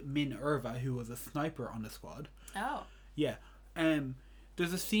played Minerva, who was a sniper on the squad. Oh. Yeah.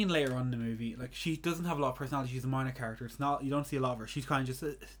 There's a scene later on in the movie, like she doesn't have a lot of personality, she's a minor character. It's not, you don't see a lot of her. She's kind of just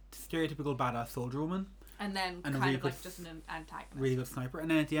a stereotypical badass soldier woman. And then kind really of like just an antagonist. Really good sniper. And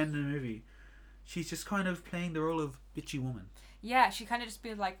then at the end of the movie, she's just kind of playing the role of bitchy woman. Yeah, she kind of just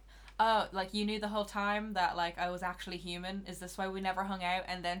be like, oh, like you knew the whole time that like I was actually human. Is this why we never hung out?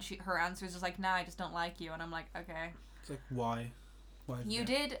 And then her answer is just like, nah, I just don't like you. And I'm like, okay. It's like, why? You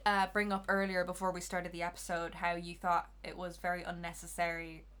did bring up earlier before we started the episode how you thought it was very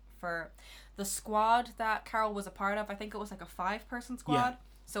unnecessary for the squad that Carol was a part of. I think it was like a 5-person squad. Yeah.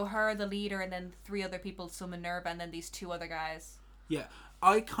 So her, the leader, and then 3 other people, so Minerva, and then these 2 other guys. Yeah.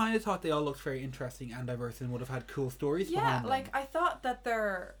 I kind of thought they all looked very interesting and diverse and would have had cool stories behind them. Yeah, like I thought that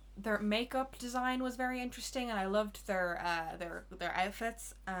their makeup design was very interesting, and I loved their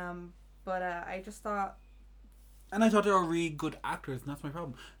outfits. But I just thought. And I thought they were really good actors, and that's my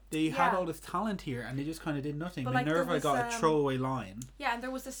problem. They had all this talent here, and they just kind of did nothing. But Minerva got a throwaway line. Yeah, and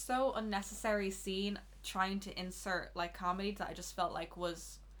there was this so unnecessary scene trying to insert like comedy that I just felt like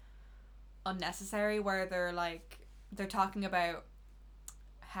was unnecessary, where they're talking about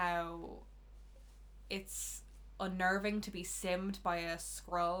how it's unnerving to be simmed by a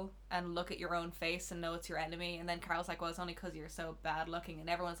Skrull and look at your own face and know it's your enemy, and then Carol's like, well, it's only because you're so bad looking, and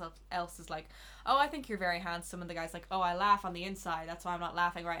everyone else is like, oh, I think you're very handsome, and the guy's like, oh, I laugh on the inside, that's why I'm not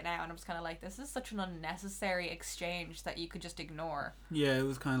laughing right now. And I'm just kind of like, this is such an unnecessary exchange that you could just ignore. Yeah, it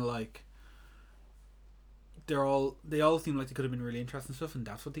was kind of like they all seem like they could have been really interesting stuff, and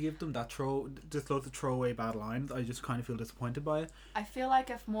that's what they give them, just loads of throwaway bad lines. I just kind of feel disappointed by it. I feel like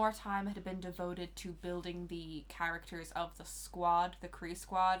if more time had been devoted to building the characters of the squad, the Kree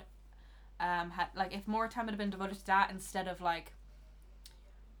squad, if more time had been devoted to that instead of like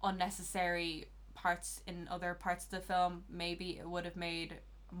unnecessary parts in other parts of the film, maybe it would have made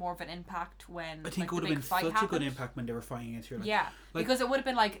more of an impact when I think it would have been such a good impact when they were fighting against her. Like, yeah, like, because it would have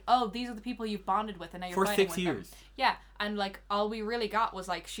been like, oh, these are the people you've bonded with, and now you're fighting with them. For 6 years. Yeah, and like all we really got was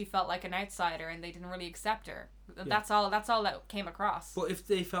like she felt like an outsider, and they didn't really accept her. Yeah. That's all that came across. But if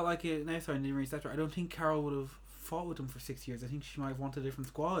they felt like an outsider and didn't really accept her, I don't think Carol would have fought with them for 6 years. I think she might have wanted a different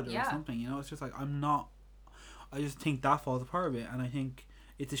squad or something. You know, it's just like I just think that falls apart a bit, and I think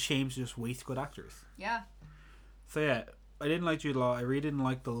it's a shame to just waste good actors. Yeah. So yeah, I didn't like Jude Law. I really didn't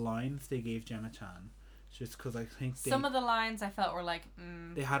like the lines they gave Gemma Chan, just because I think some of the lines I felt were like.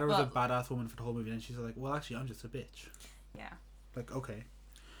 They had her as a badass woman for the whole movie, and she's like, "Well, actually, I'm just a bitch." Yeah. Like, okay.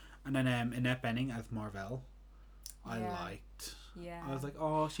 And then Annette Bening as Marvell, I liked. Yeah. I was like,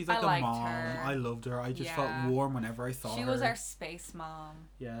 oh, she's like a mom. Her. I loved her. I just felt warm whenever I saw her. She was our space mom.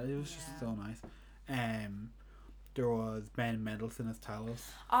 Yeah, it was just so nice. There was Ben Mendelsohn as Talos.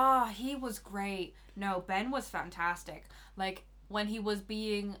 He was great. No, Ben was fantastic. Like when he was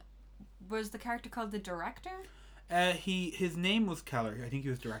the character called the director? His name was Keller. I think he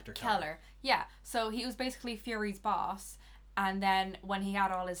was director Keller. Yeah. So he was basically Fury's boss, and then when he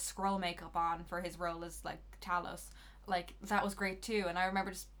had all his Skrull makeup on for his role as like Talos, like that was great too. And I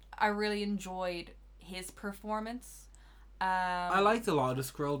remember I really enjoyed his performance. I liked a lot of the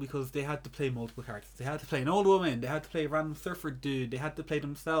Skrull because they had to play multiple characters. They had to play an old woman. They had to play a random surfer dude. They had to play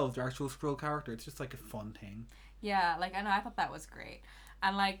themselves, their actual Skrull character. It's just like a fun thing. Yeah, like I thought that was great,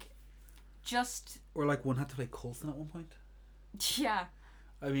 and like just or like one had to play Coulson at one point. Yeah.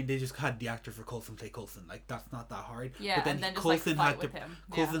 I mean, they just had the actor for Coulson play Coulson. Like that's not that hard. Yeah, but then and then Coulson just, like,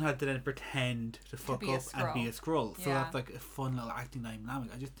 Coulson had to then pretend to fuck up and be a Skrull. So yeah. That's like a fun little acting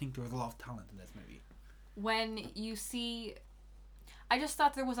dynamic. I just think there was a lot of talent in this movie. When you see, I just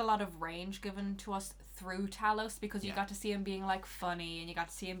thought there was a lot of range given to us through Talos because you got to see him being like funny, and you got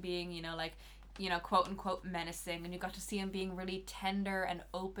to see him being, like, quote unquote menacing, and you got to see him being really tender and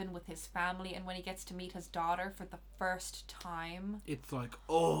open with his family, and when he gets to meet his daughter for the first time, it's like,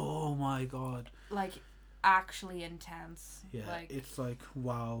 oh my god, like actually intense. Yeah, like, it's like,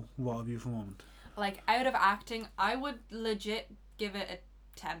 wow, what a beautiful moment. Like, out of acting, I would legit give it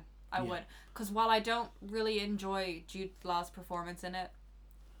a 10. I would, because while I don't really enjoy Jude Law's performance in it,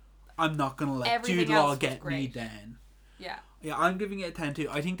 I'm not gonna let Jude Law get me down. Yeah. Yeah, I'm giving it a 10 too.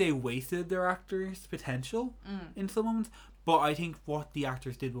 I think they wasted their actors' potential in some moments, but I think what the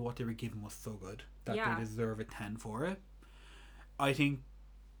actors did with what they were given was so good that they deserve a 10 for it. I think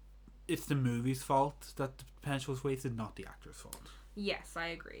it's the movie's fault that the potential was wasted, not the actors' fault. Yes, I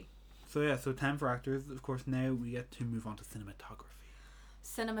agree. So yeah, so 10 for actors. Of course, now we get to move on to cinematography.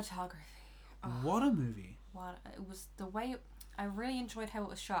 Oh, what a movie. It was the way... I really enjoyed how it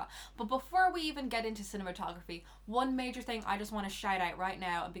was shot. But before we even get into cinematography, one major thing I just want to shout out right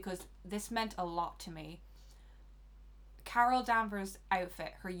now, because this meant a lot to me. Carol Danvers'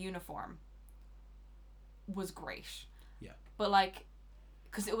 outfit, her uniform, was great. Yeah. But like,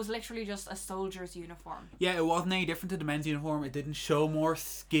 because it was literally just a soldier's uniform. Yeah, it wasn't any different to the men's uniform. It didn't show more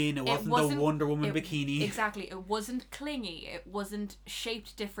skin. It wasn't the Wonder Woman bikini. Exactly. It wasn't clingy. It wasn't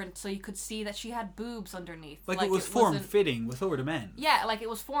shaped different, so you could see that she had boobs underneath. Like it was form-fitting with over the men. Yeah, like it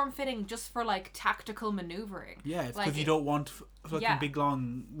was form-fitting just for like tactical maneuvering. Yeah, it's because you don't want fucking big,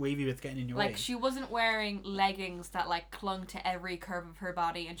 long, wavy bits getting in your way. Like, she wasn't wearing leggings that like clung to every curve of her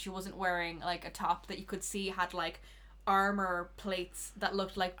body, and she wasn't wearing like a top that you could see had like armor plates that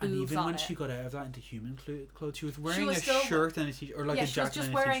looked like boobs on it. And even when she got out of that into human clothes, she was wearing a shirt and a t-shirt, or like a jacket and a t-shirt. Yeah, she was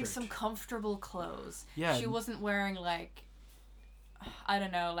just wearing some comfortable clothes. Yeah. She wasn't wearing like, I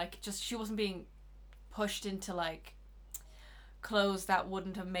don't know, like just, she wasn't being pushed into like clothes that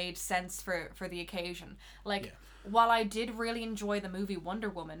wouldn't have made sense for the occasion. Like, while I did really enjoy the movie Wonder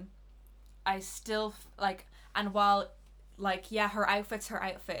Woman, I still like, and while like, yeah, her outfit's her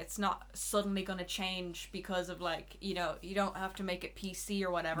outfit. It's not suddenly going to change because of, like, you don't have to make it PC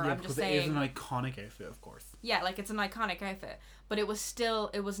or whatever. Yeah, I'm just saying. It is an iconic outfit, of course. Yeah, like, it's an iconic outfit. But it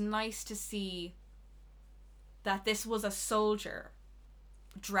was nice to see that this was a soldier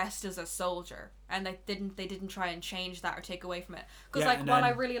dressed as a soldier. And they didn't try and change that or take away from it. Because, while I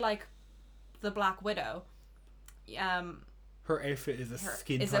really like the Black Widow, her outfit is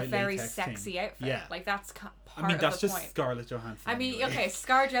is a very sexy outfit. Yeah. Like, that's part of the point. That's just Scarlett Johansson. I mean, anyway. Okay,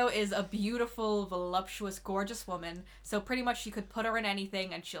 ScarJo is a beautiful, voluptuous, gorgeous woman. So pretty much you could put her in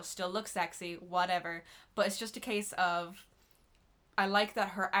anything and she'll still look sexy, whatever. But it's just a case of, I like that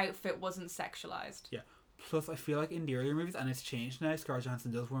her outfit wasn't sexualized. Yeah. Plus, I feel like in the earlier movies, and it's changed now, Scarlett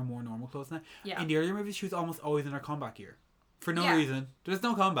Johansson does wear more normal clothes now. Yeah. In the earlier movies, she was almost always in her combat gear. For no reason. There's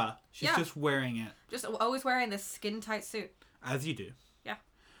no combat. She's just wearing it. Just always wearing this skin-tight suit. As you do. Yeah.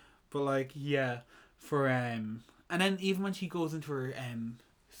 But like, yeah, for and then even when she goes into her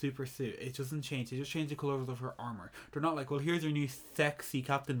super suit. It doesn't change. They just change the colours of her armour. They're not like, well, here's your new sexy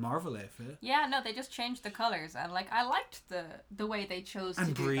Captain Marvel outfit. Yeah, no, they just changed the colours. And, like, I liked the way they chose to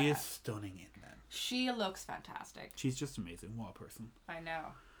do that. And Brie is stunning in them. She looks fantastic. She's just amazing. What a person. I know.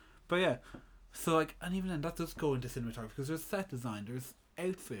 But yeah, so, like, and even then, that does go into cinematography, because there's set design, there's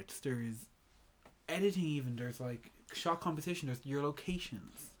outfits, there's editing even, there's, like, shot composition, there's your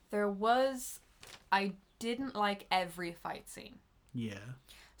locations. I didn't like every fight scene. Yeah.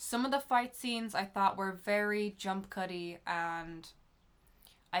 Some of the fight scenes I thought were very jump cutty, and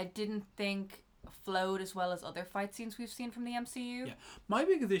I didn't think flowed as well as other fight scenes we've seen from the MCU. Yeah. My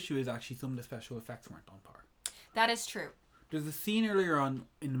biggest issue is actually some of the special effects weren't on par. That is true. There's a scene earlier on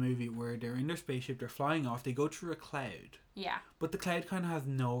in the movie where they're in their spaceship, they're flying off, they go through a cloud. Yeah. But the cloud kind of has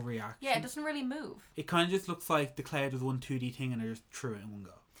no reaction. Yeah, it doesn't really move. It kind of just looks like the cloud was one 2D thing and they just threw it in one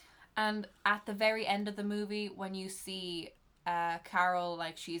go. And at the very end of the movie, when you see Carol,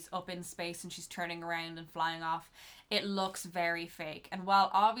 like, she's up in space and she's turning around and flying off, it looks very fake. And while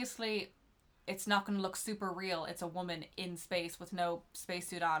obviously it's not going to look super real, it's a woman in space with no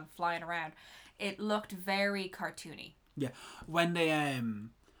spacesuit on flying around, it looked very cartoony. Yeah, when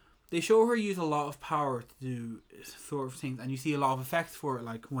they show her use a lot of power to do sort of things, and you see a lot of effects for it,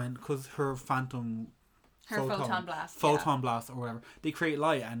 like because her phantom, photon blast or whatever, they create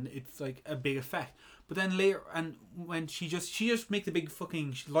light and it's like a big effect. But then later, and when she just makes a big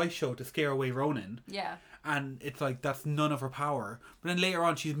fucking light show to scare away Ronan. Yeah. And it's like that's none of her power. But then later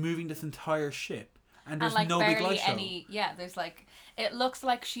on, she's moving this entire ship, and there's like no big light show. Yeah, there's like, it looks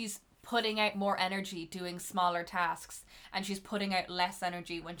like she's putting out more energy doing smaller tasks, and she's putting out less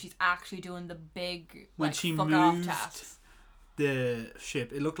energy when she's actually doing the big, when like, she fuck moved off tasks. The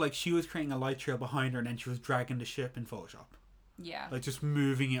ship, it looked like she was creating a light trail behind her, and then she was dragging the ship in Photoshop. Yeah. Like just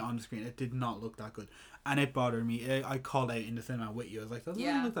moving it on the screen. It did not look that good. And it bothered me. I called out in the cinema with you. I was like, that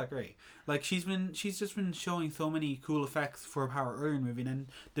doesn't look that great. Like she's just been showing so many cool effects for her power earlier in the movie, and then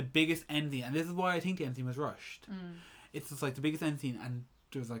the biggest end scene, and this is why I think the end scene was rushed. It's just like the biggest end scene, and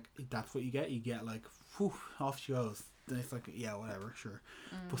there's like, that's what you get like, whew, off she goes. Then it's like, yeah, whatever, sure.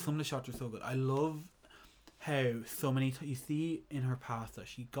 But some of the shots are so good. I love how so many you see in her past that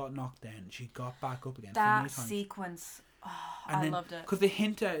she got knocked down, she got back up again. That so many times. Sequence, I loved it. Because they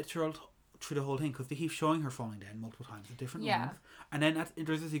hint at it through the whole thing, because they keep showing her falling down multiple times at different moments. And then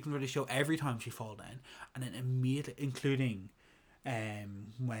there's a sequence where they show every time she falls down, and then immediately, including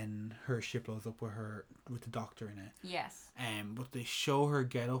when her ship blows up with the doctor in it. Yes. But they show her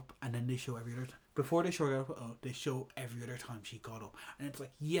get up, and then they show every other time. Before they show her get up, they show every other time she got up. And it's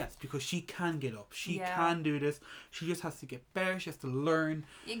like, yes, because she can get up. She can do this. She just has to get better. She has to learn.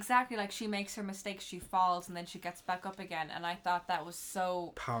 Exactly, like she makes her mistakes, she falls, and then she gets back up again. And I thought that was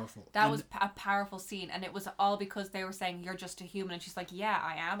so powerful. That was a powerful scene. And it was all because they were saying, you're just a human. And she's like, yeah,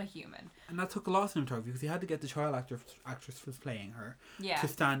 I am a human. And that took a lot of cinematography, because he had to get the child actress who was playing her to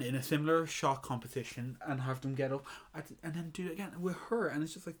stand in a similar shot competition and have them get up and then do it again with her. And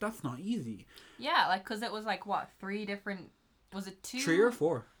it's just like, that's not easy. Yeah, like, because it was like, what, 3 different... Was it 2? 3 or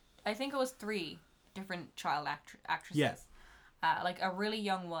 4? I think it was 3 different child actresses. Yes. Like a really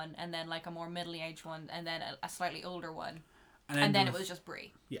young one, and then like a more middle-aged one, and then a slightly older one. And then it was just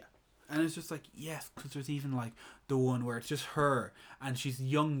Brie. Yeah. And it's just like, yes, because there's even like the one where it's just her, and she's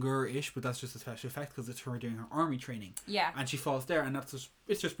younger-ish, but that's just a special effect because it's her doing her army training. Yeah. And she falls there, and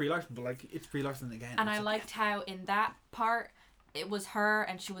it's just Brie Larson, but like, it's Brie Larson again. And I liked how in that part... It was her,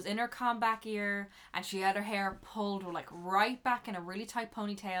 and she was in her combat gear, and she had her hair pulled like right back in a really tight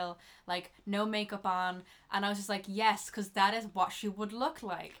ponytail, like no makeup on, and I was just like, yes, because that is what she would look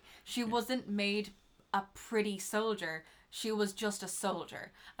like. She wasn't made a pretty soldier, she was just a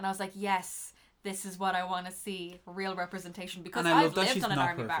soldier, and I was like, yes, this is what I want to see, real representation, because I've lived on an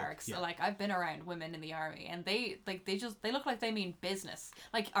army barracks, so like I've been around women in the army, and they look like they mean business.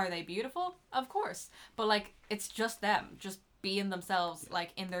 Like, are they beautiful? Of course, but like it's just them, just being themselves,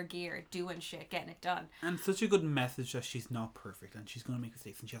 like in their gear, doing shit, getting it done. And such a good message that she's not perfect and she's going to make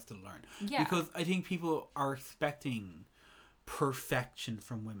mistakes and she has to learn. Yeah. Because I think people are expecting perfection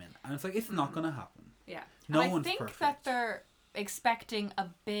from women, and it's like, it's not going to happen. Yeah. No one's perfect. I think that they're expecting a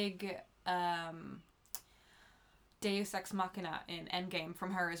big Deus Ex Machina in Endgame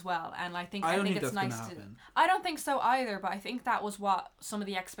from her as well, and I think it's nice to... I don't think so either, but I think that was what some of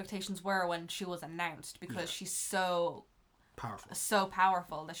the expectations were when she was announced, because she's so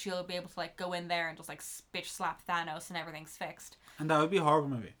powerful that she'll be able to like go in there and just like bitch slap Thanos and everything's fixed. And that would be a horrible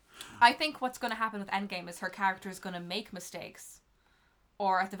movie. I think what's going to happen with Endgame is her character is going to make mistakes,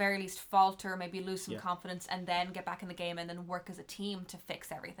 or at the very least falter, maybe lose some confidence, and then get back in the game and then work as a team to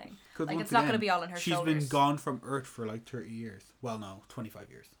fix everything. Like, it's not going to be all on her shoulders. She's been gone from Earth for like 30 years. Well, no, 25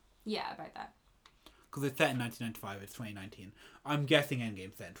 years. Yeah, about that. Because it's set in 1995, it's 2019. I'm guessing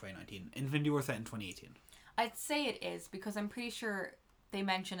Endgame's set in 2019. Infinity War set in 2018. I'd say it is, because I'm pretty sure they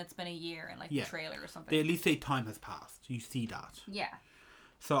mention it's been a year in like the trailer or something. They at least say time has passed. You see that. Yeah.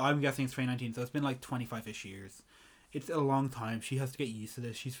 So I'm guessing it's 2019, so it's been like 25-ish years. It's a long time. She has to get used to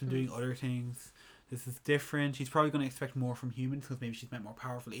this. She's been doing other things. This is different. She's probably going to expect more from humans because maybe she's met more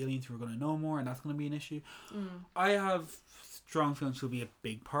powerful aliens who are going to know more, and that's going to be an issue. I have strong feelings she'll be a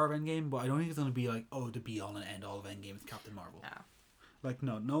big part of Endgame, but I don't think it's going to be like, oh, the be-all and end-all of Endgame is Captain Marvel. No. Like,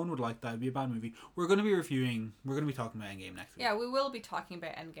 no one would like that. It'd be a bad movie. We're going to be talking about Endgame next week. Yeah, we will be talking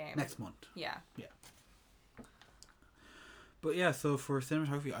about Endgame. Next month. Yeah. Yeah. But yeah, so for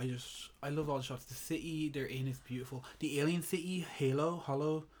cinematography, I love all the shots. The city they're in is beautiful. The alien city,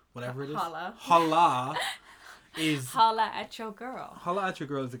 Hollow, whatever it is. Hala is... Holla at your girl. Holla at your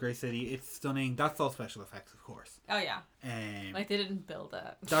girl is a great city. It's stunning. That's all special effects, of course. Oh, yeah. Like, they didn't build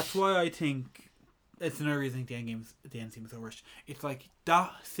it. That's why I think... It's another reason I think the end scene was so rushed. It's like,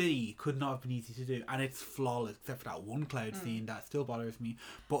 that city could not have been easy to do, and it's flawless, except for that one cloud scene that still bothers me.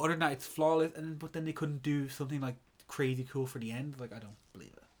 But other than that, it's flawless, but then they couldn't do something like crazy cool for the end. Like, I don't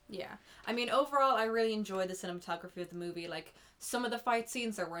believe it. Yeah. I mean, overall, I really enjoyed the cinematography of the movie. Like, some of the fight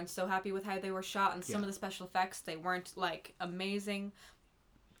scenes, I weren't so happy with how they were shot, and some of the special effects, they weren't, like, amazing.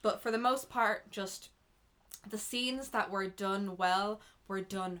 But for the most part, just the scenes that were done well were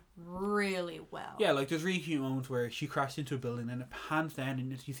done really well. Yeah, like there's really cute moments where she crashed into a building and it pans down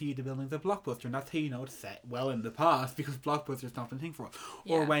and you see the building's a Blockbuster, and that's how you know it's set well in the past because Blockbuster's not been a thing for it.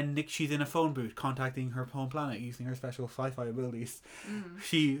 Yeah. Or when she's in a phone booth contacting her home planet using her special sci-fi abilities.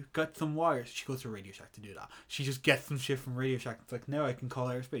 She got some wires. She goes to Radio Shack to do that. She just gets some shit from Radio Shack. It's like, now I can call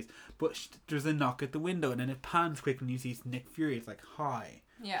outer space. But there's a knock at the window and then it pans quick when you see Nick Fury. It's like, hi,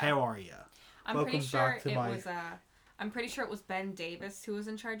 how are you? I'm pretty sure it was Ben Davis who was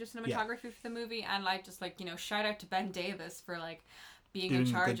in charge of cinematography for the movie, and like, just like, you know, shout out to Ben Davis for like being in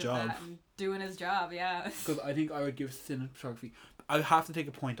charge of that and doing his job. Yeah, because I think I would give cinematography, I would have to take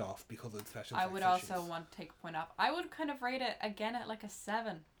a point off because of the special effects. I would also want to take a point off. I would kind of rate it again at like a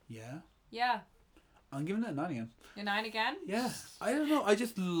 7. Yeah, I'm giving it a 9 again. A 9 again? Yeah. I don't know. I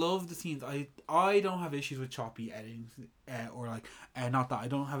just love the scenes. I don't have issues with choppy editing or like, not that I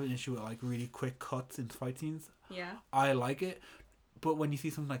don't have an issue with like really quick cuts in fight scenes. Yeah. I like it. But when you see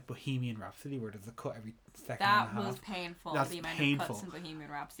something like Bohemian Rhapsody where there's a cut every second that and a half, was painful. That's the amount painful. of cuts in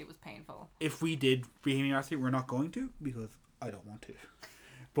Bohemian Rhapsody was painful. If we did Bohemian Rhapsody, we're not going to because I don't want to.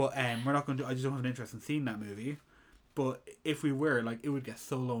 But we're not going to. I just don't have an interest in seeing that movie. But if we were, like, it would get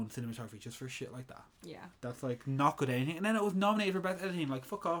so low in cinematography just for shit like that. Yeah. That's, like, not good editing. And then it was nominated for Best Editing. Like,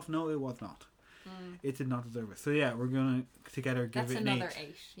 fuck off. No, it was not. It did not deserve it. So, yeah, we're going to together give it an 8. That's another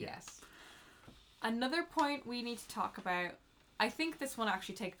 8, yes. Another point we need to talk about, I think this won't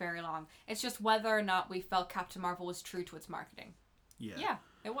actually take very long. It's just whether or not we felt Captain Marvel was true to its marketing. Yeah. Yeah,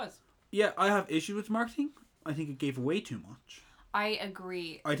 it was. Yeah, I have issues with marketing. I think it gave away too much. I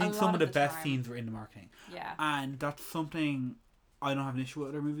agree. I think some of the best scenes were in the marketing. Yeah. And that's something I don't have an issue with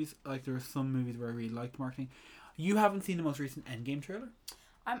other movies. Like, there are some movies where I really liked marketing. You haven't seen the most recent Endgame trailer?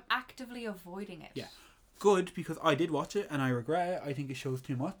 I'm actively avoiding it. Yeah. Good, because I did watch it and I regret it. I think it shows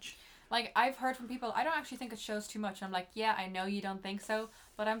too much. Like, I've heard from people, I don't actually think it shows too much. And I'm like, yeah, I know you don't think so,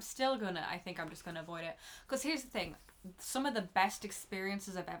 but I'm still I think I'm just gonna avoid it. Because here's the thing. Some of the best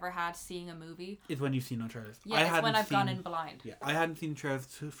experiences I've ever had seeing a movie is when you've seen no trailers. Yeah, it's when I've gone in blind. Yeah, I hadn't seen trailers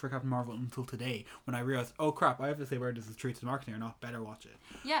for Captain Marvel until today when I realised, oh crap, I have to say whether this is true to the marketing or not. Better watch it.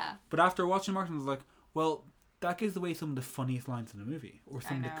 Yeah. But after watching the marketing, I was like, well, that gives away some of the funniest lines in the movie or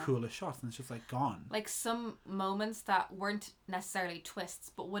some of the coolest shots, and it's just like gone. Like some moments that weren't necessarily twists,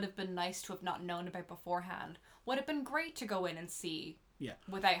 but would have been nice to have not known about beforehand. Would have been great to go in and see. Yeah.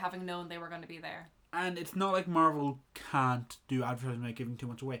 Without having known they were going to be there. And it's not like Marvel can't do advertising without giving too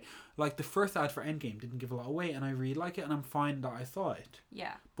much away. Like, the first ad for Endgame didn't give a lot away, and I really like it, and I'm fine that I saw it.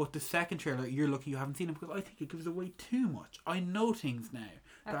 Yeah. But the second trailer, you're lucky you haven't seen it, because I think it gives away too much. I know things now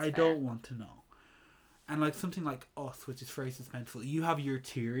that I don't want to know. And, like, something like Us, which is very suspenseful, you have your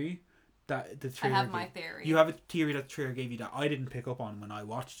theory that the trailer... I have my theory. You have a theory that the trailer gave you that I didn't pick up on when I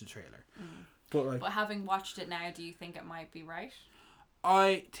watched the trailer. But having watched it now, do you think it might be right?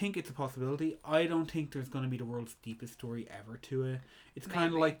 I think it's a possibility. I don't think there's going to be the world's deepest story ever to it. It's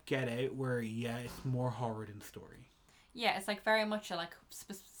kind of like Get Out, where, it's more horror than story. Yeah, it's like very much a like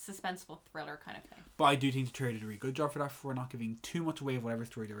suspenseful thriller kind of thing. But I do think the trailer did a really good job for that, for not giving too much away of whatever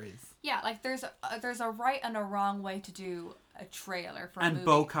story there is. Yeah, like there's a right and a wrong way to do a trailer for a movie. And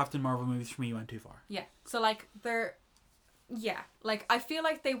both Captain Marvel movies for me went too far. Yeah. So, like, yeah. Like, I feel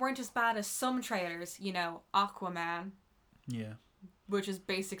like they weren't as bad as some trailers, you know, Aquaman. Yeah. Which is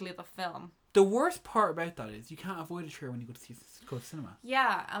basically the film. The worst part about that is you can't avoid a trailer when you go to cinema.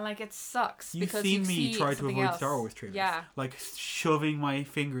 Yeah, and like it sucks because you've seen me try to avoid else. Star Wars trailers. Yeah. Like shoving my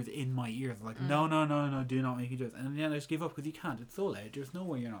fingers in my ears. Like, no, do not make me do this. And then I just give up because you can't. It's so loud. There's no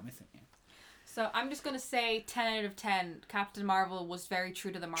way you're not missing it. So I'm just going to say 10 out of 10. Captain Marvel was very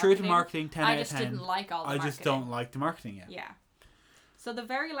true to the marketing. True to marketing, 10 out of 10. I just didn't like all the marketing. I just don't like the marketing yet. Yeah. So the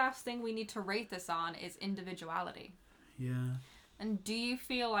very last thing we need to rate this on is individuality. Yeah. And do you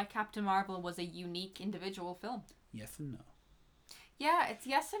feel like Captain Marvel was a unique individual film? Yes and no. Yeah, it's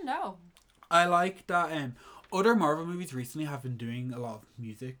yes and no. I like that other Marvel movies recently have been doing a lot of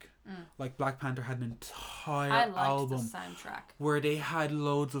music. Like Black Panther had an entire album the soundtrack where they had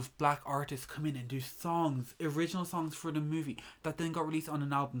loads of black artists come in and do songs, original songs for the movie that then got released on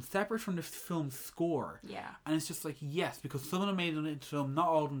an album separate from the film's score. Yeah. And it's just like, yes, because some of them made it into film, not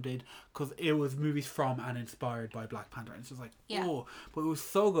all of them did, because it was movies from and inspired by Black Panther. And it's just like, oh, but it was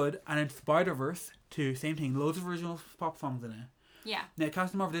so good. And in Spider-Verse too, same thing, loads of original pop songs in it. Yeah. Now,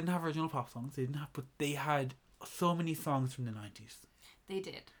 Captain Marvel didn't have original pop songs, but they had so many songs from the 90s. They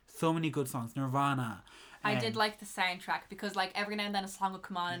did. So many good songs. Nirvana. I did like the soundtrack because like every now and then a song would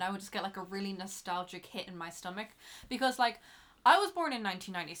come on and I would just get like a really nostalgic hit in my stomach because like I was born in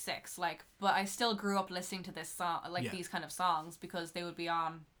 1996 like but I still grew up listening to this song these kind of songs because they would be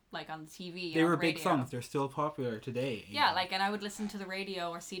on like on TV. They were big songs. They're still popular today. Yeah, like and I would listen to the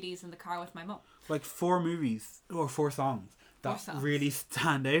radio or CDs in the car with my mum. Like 4 songs that really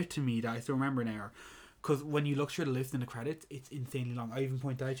stand out to me that I still remember now. Because when you look through the list in the credits, it's insanely long. I even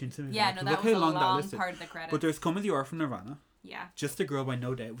pointed out to you in that was a long part of the credits. But there's Come As You Are from Nirvana. Yeah. Just a Girl by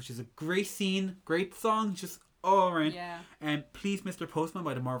No Doubt, which is a great scene, great song, just all around. Yeah. And Please Mr. Postman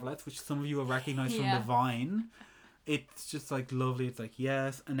by the Marvelettes, which some of you will recognise from The Vine. It's just like lovely. It's like,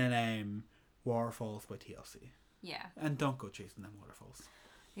 yes. And then Waterfalls by TLC. Yeah. And Don't Go Chasing Them Waterfalls.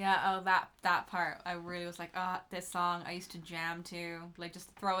 Yeah, that part, I really was like, this song I used to jam to. Like,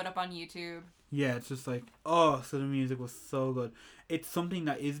 just throw it up on YouTube. Yeah, it's just like, so the music was so good. It's something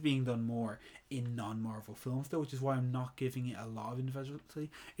that is being done more in non-Marvel films, though, which is why I'm not giving it a lot of individuality.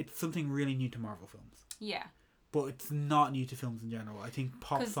 It's something really new to Marvel films. Yeah. But it's not new to films in general. I think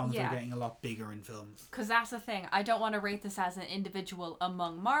pop songs are getting a lot bigger in films. Because that's the thing. I don't want to rate this as an individual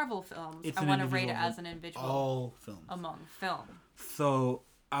among Marvel films. I want to rate it as an individual all films. Among film. So,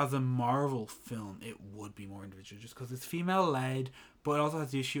 as a Marvel film, it would be more individual just because it's female-led, but it also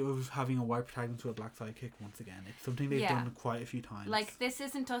has the issue of having a white protagonist with a black sidekick once again. It's something they've done quite a few times. Like, this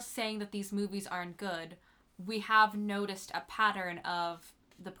isn't us saying that these movies aren't good. We have noticed a pattern of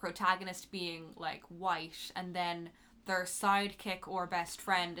the protagonist being, like, white, and then their sidekick or best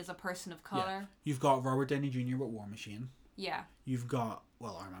friend is a person of colour. Yeah. You've got Robert Downey Jr. with War Machine. Yeah. You've got,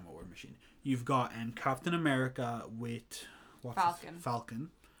 Iron Man with War Machine. You've got Captain America with...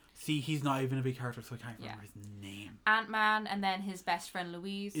 Falcon. See, he's not even a big character, so I can't remember his name. Ant-Man, and then his best friend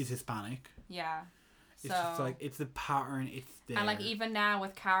Louise is Hispanic. Yeah. It's just like, it's the pattern, it's there. And like even now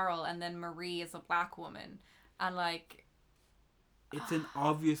with Carol, and then Marie is a black woman, and like... It's an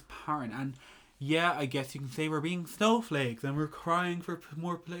obvious pattern, and yeah, I guess you can say we're being snowflakes, and we're crying for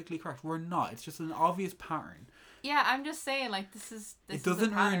more politically correct. We're not, it's just an obvious pattern. Yeah, I'm just saying, like, this it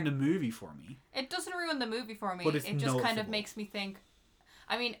doesn't ruin the movie for me. It doesn't ruin the movie for me. But it's it just kind of makes me think...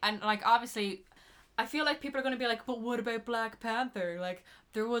 I mean, and, like, obviously, I feel like people are going to be like, but what about Black Panther? Like,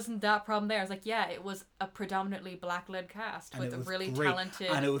 there wasn't that problem there. I was like, yeah, it was a predominantly black-led cast with a really talented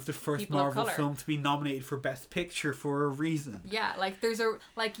and it was the first Marvel film to be nominated for Best Picture for a reason. Yeah, like,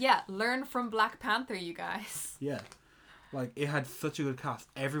 learn from Black Panther, you guys. Yeah. Like, it had such a good cast.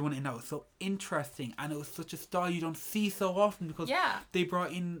 Everyone in that was so interesting. And it was such a style you don't see so often because they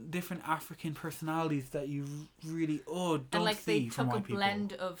brought in different African personalities that you really, don't and, like, see from white people. They took a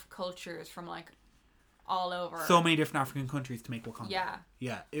blend of cultures from, like, all over. So many different African countries to make Wakanda. Yeah.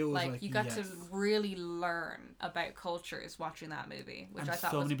 Yeah, it was you got to really learn about cultures watching that movie, which I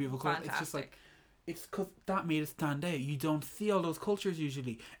thought was many beautiful fantastic. It's just like... It's because that made it stand out. You don't see all those cultures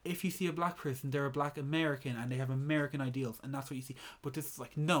usually. If you see a black person, they're a black American and they have American ideals, and that's what you see. But this is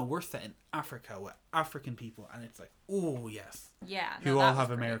like, no, we're set in Africa with African people, and it's like, oh yes, yeah, who all have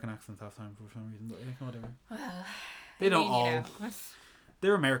American accents half the time for some reason, but whatever. They don't all.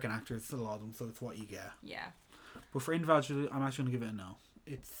 They're American actors, a lot of them, so it's what you get. Yeah. But for individually, I'm actually gonna give it a no.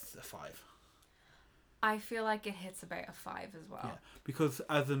 It's a 5. I feel like it hits about a 5 as well. Yeah, because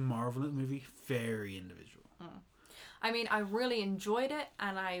as a Marvel movie, very individual. I mean, I really enjoyed it,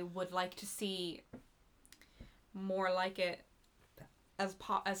 and I would like to see more like it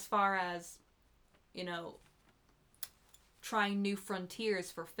as far as, you know, trying new frontiers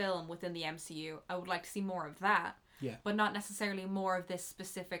for film within the MCU, I would like to see more of that. Yeah. But not necessarily more of this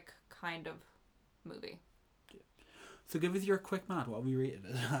specific kind of movie. Yeah. So give us your quick math while we read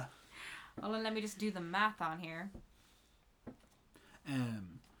it. Well, then let me just do the math on here.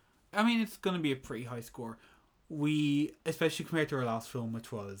 I mean, it's going to be a pretty high score. We, especially compared to our last film,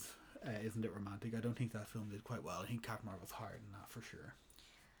 which was Isn't It Romantic? I don't think that film did quite well. I think Captain Marvel's higher than that for sure.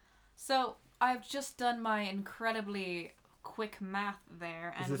 So I've just done my incredibly quick math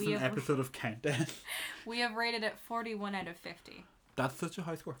there, and is this an episode of Countdown? We have rated it 41 out of 50. That's such a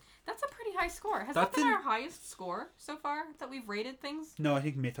high score. That's a pretty high score. Has that been our highest score so far that we've rated things? No, I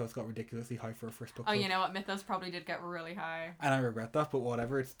think Mythos got ridiculously high for a first book. Oh, you know what? Mythos probably did get really high. And I regret that, but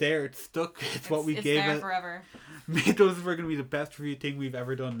whatever. It's there. It's stuck. It's what we gave it. It's there forever. Mythos is going to be the best reviewed thing we've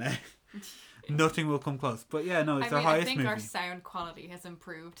ever done now. Nothing will come close. But yeah, no, it's our highest movie. I think our sound quality has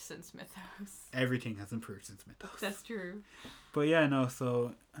improved since Mythos. Everything has improved since Mythos. That's true. But yeah, no,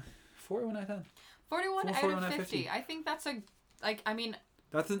 so 41 out of 10. 41 out of 50. I think that's a, like, I mean...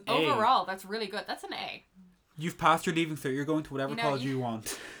 That's an A. Overall, that's really good. That's an A. You've passed your leaving cert. You're going to whatever college you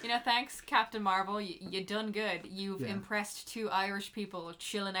want. You know, thanks, Captain Marvel. You done good. You've impressed 2 Irish people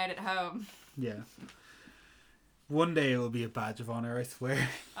chilling out at home. Yeah. One day it'll be a badge of honor, I swear.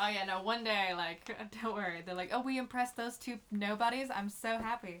 Oh, yeah, no, one day, like, don't worry. They're like, oh, we impressed those 2 nobodies? I'm so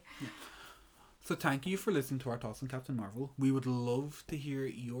happy. Yeah. So thank you for listening to our thoughts on Captain Marvel. We would love to hear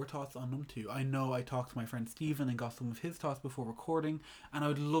your thoughts on them too. I know I talked to my friend Stephen and got some of his thoughts before recording, and I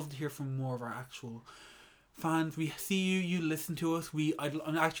would love to hear from more of our actual fans. We see you listen to us. I'd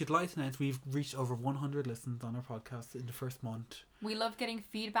actually like to announce we've reached over 100 listens on our podcast in the first month. We love getting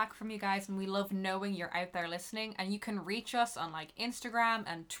feedback from you guys, and we love knowing you're out there listening, and you can reach us on like Instagram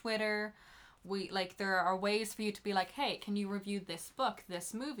and Twitter. There are ways for you to be like, hey, can you review this book,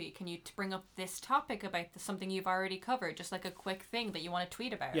 this movie? Can you bring up this topic about something you've already covered? Just like a quick thing that you want to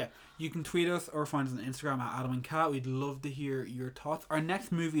tweet about. Yeah, you can tweet us or find us on Instagram at Adam and Kat. We'd love to hear your thoughts. Our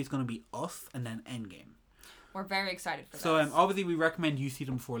next movie is going to be Us and then Endgame. We're very excited for that. So obviously we recommend you see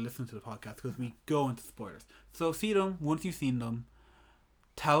them before listening to the podcast because we go into spoilers. So see them. Once you've seen them,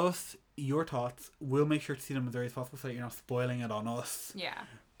 tell us your thoughts. We'll make sure to see them as early as possible so that you're not spoiling it on us. Yeah.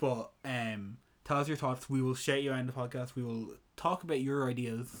 But tell us your thoughts. We will shout you out in the podcast. We will talk about your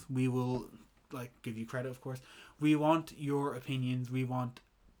ideas. We will give you credit, of course. We want your opinions. We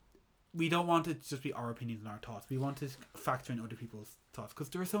don't want it to just be our opinions and our thoughts. We want to factor in other people's thoughts because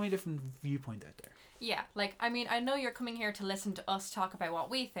there are so many different viewpoints out there. Yeah, I know you're coming here to listen to us talk about what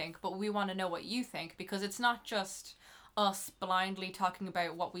we think, but we want to know what you think because it's not just us blindly talking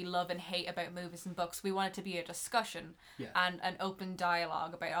about what we love and hate about movies and books. We want it to be a discussion and an open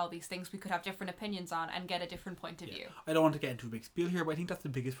dialogue about all these things we could have different opinions on and get a different point of view. I don't want to get into a big spiel here, but I think that's the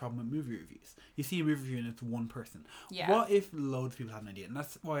biggest problem with movie reviews. You see a movie review and it's one person. Yeah. What if loads of people have an idea? And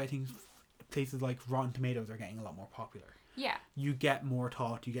that's why I think places like Rotten Tomatoes are getting a lot more popular. Yeah. You get more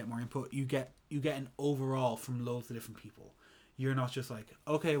thought, you get more input, you get an overall from loads of different people. You're not just like,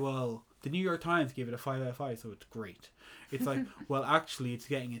 okay, well, the New York Times gave it a 5 out of 5, so it's great. It's like, well, actually, it's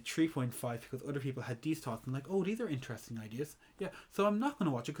getting a 3.5 because other people had these thoughts and like, oh, these are interesting ideas. Yeah, so I'm not going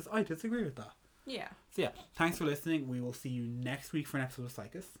to watch it because I disagree with that. Yeah. So yeah, thanks for listening. We will see you next week for an episode of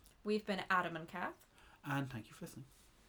Psychus. We've been Adam and Kath. And thank you for listening.